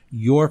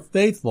 Your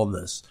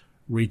faithfulness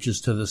reaches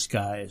to the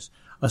skies.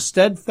 A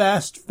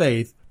steadfast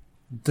faith,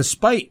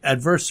 despite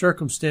adverse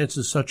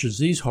circumstances such as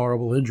these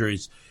horrible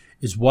injuries,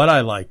 is what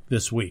I like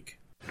this week.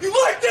 You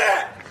like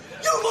that?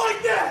 You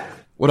like that?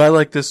 What I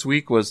like this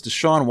week was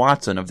Deshaun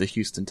Watson of the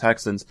Houston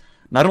Texans.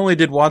 Not only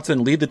did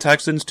Watson lead the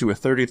Texans to a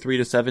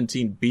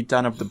 33-17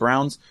 beatdown of the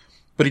Browns,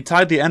 but he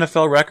tied the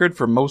NFL record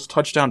for most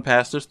touchdown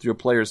passes through a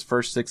player's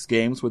first 6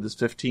 games with his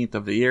 15th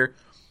of the year.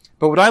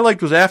 But what I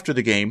liked was after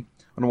the game,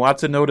 when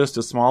Watson noticed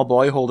a small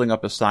boy holding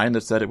up a sign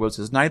that said it was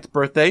his 9th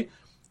birthday,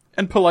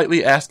 and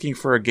politely asking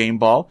for a game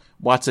ball.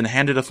 Watson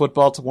handed a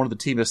football to one of the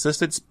team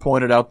assistants,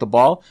 pointed out the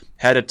ball,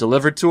 had it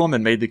delivered to him,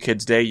 and made the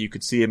kid's day. You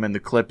could see him in the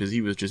clip as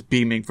he was just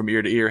beaming from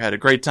ear to ear, had a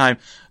great time.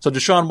 So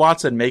Deshaun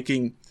Watson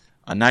making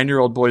a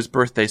 9-year-old boy's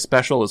birthday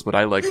special is what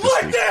I like this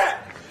week. That?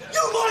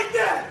 You like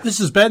that? This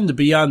has been the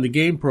Beyond the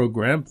Game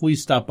program.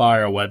 Please stop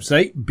by our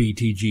website,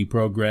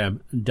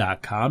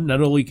 btgprogram.com.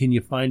 Not only can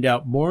you find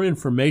out more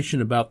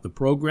information about the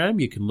program,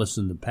 you can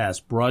listen to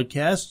past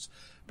broadcasts,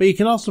 but you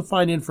can also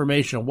find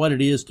information on what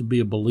it is to be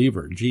a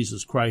believer in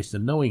Jesus Christ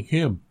and knowing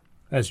Him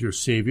as your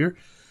Savior.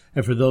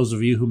 And for those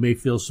of you who may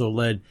feel so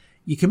led,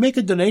 you can make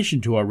a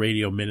donation to our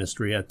radio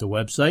ministry at the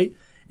website.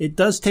 It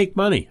does take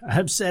money.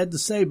 I'm sad to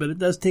say, but it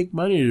does take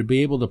money to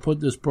be able to put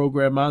this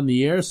program on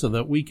the air so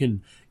that we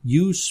can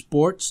use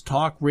sports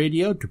talk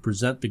radio to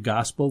present the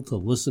gospel to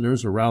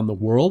listeners around the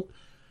world.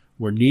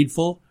 We're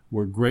needful.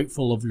 We're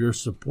grateful of your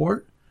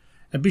support.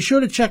 And be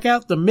sure to check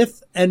out the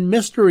Myth and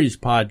Mysteries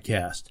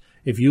podcast.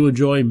 If you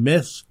enjoy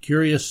myths,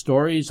 curious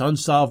stories,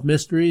 unsolved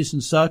mysteries,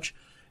 and such,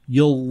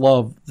 you'll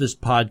love this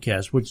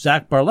podcast, which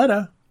Zach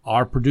Barletta,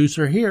 our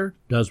producer here,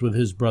 does with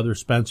his brother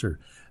Spencer.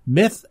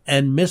 Myth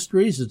and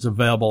Mysteries, it's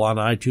available on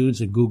iTunes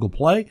and Google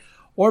Play,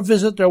 or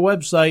visit their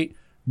website,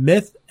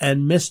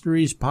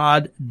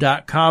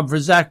 mythandmysteriespod.com. For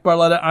Zach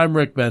Barletta, I'm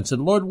Rick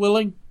Benson. Lord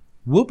willing,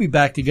 we'll be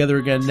back together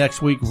again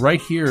next week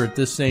right here at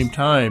this same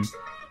time.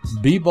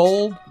 Be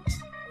bold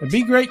and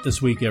be great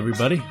this week,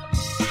 everybody.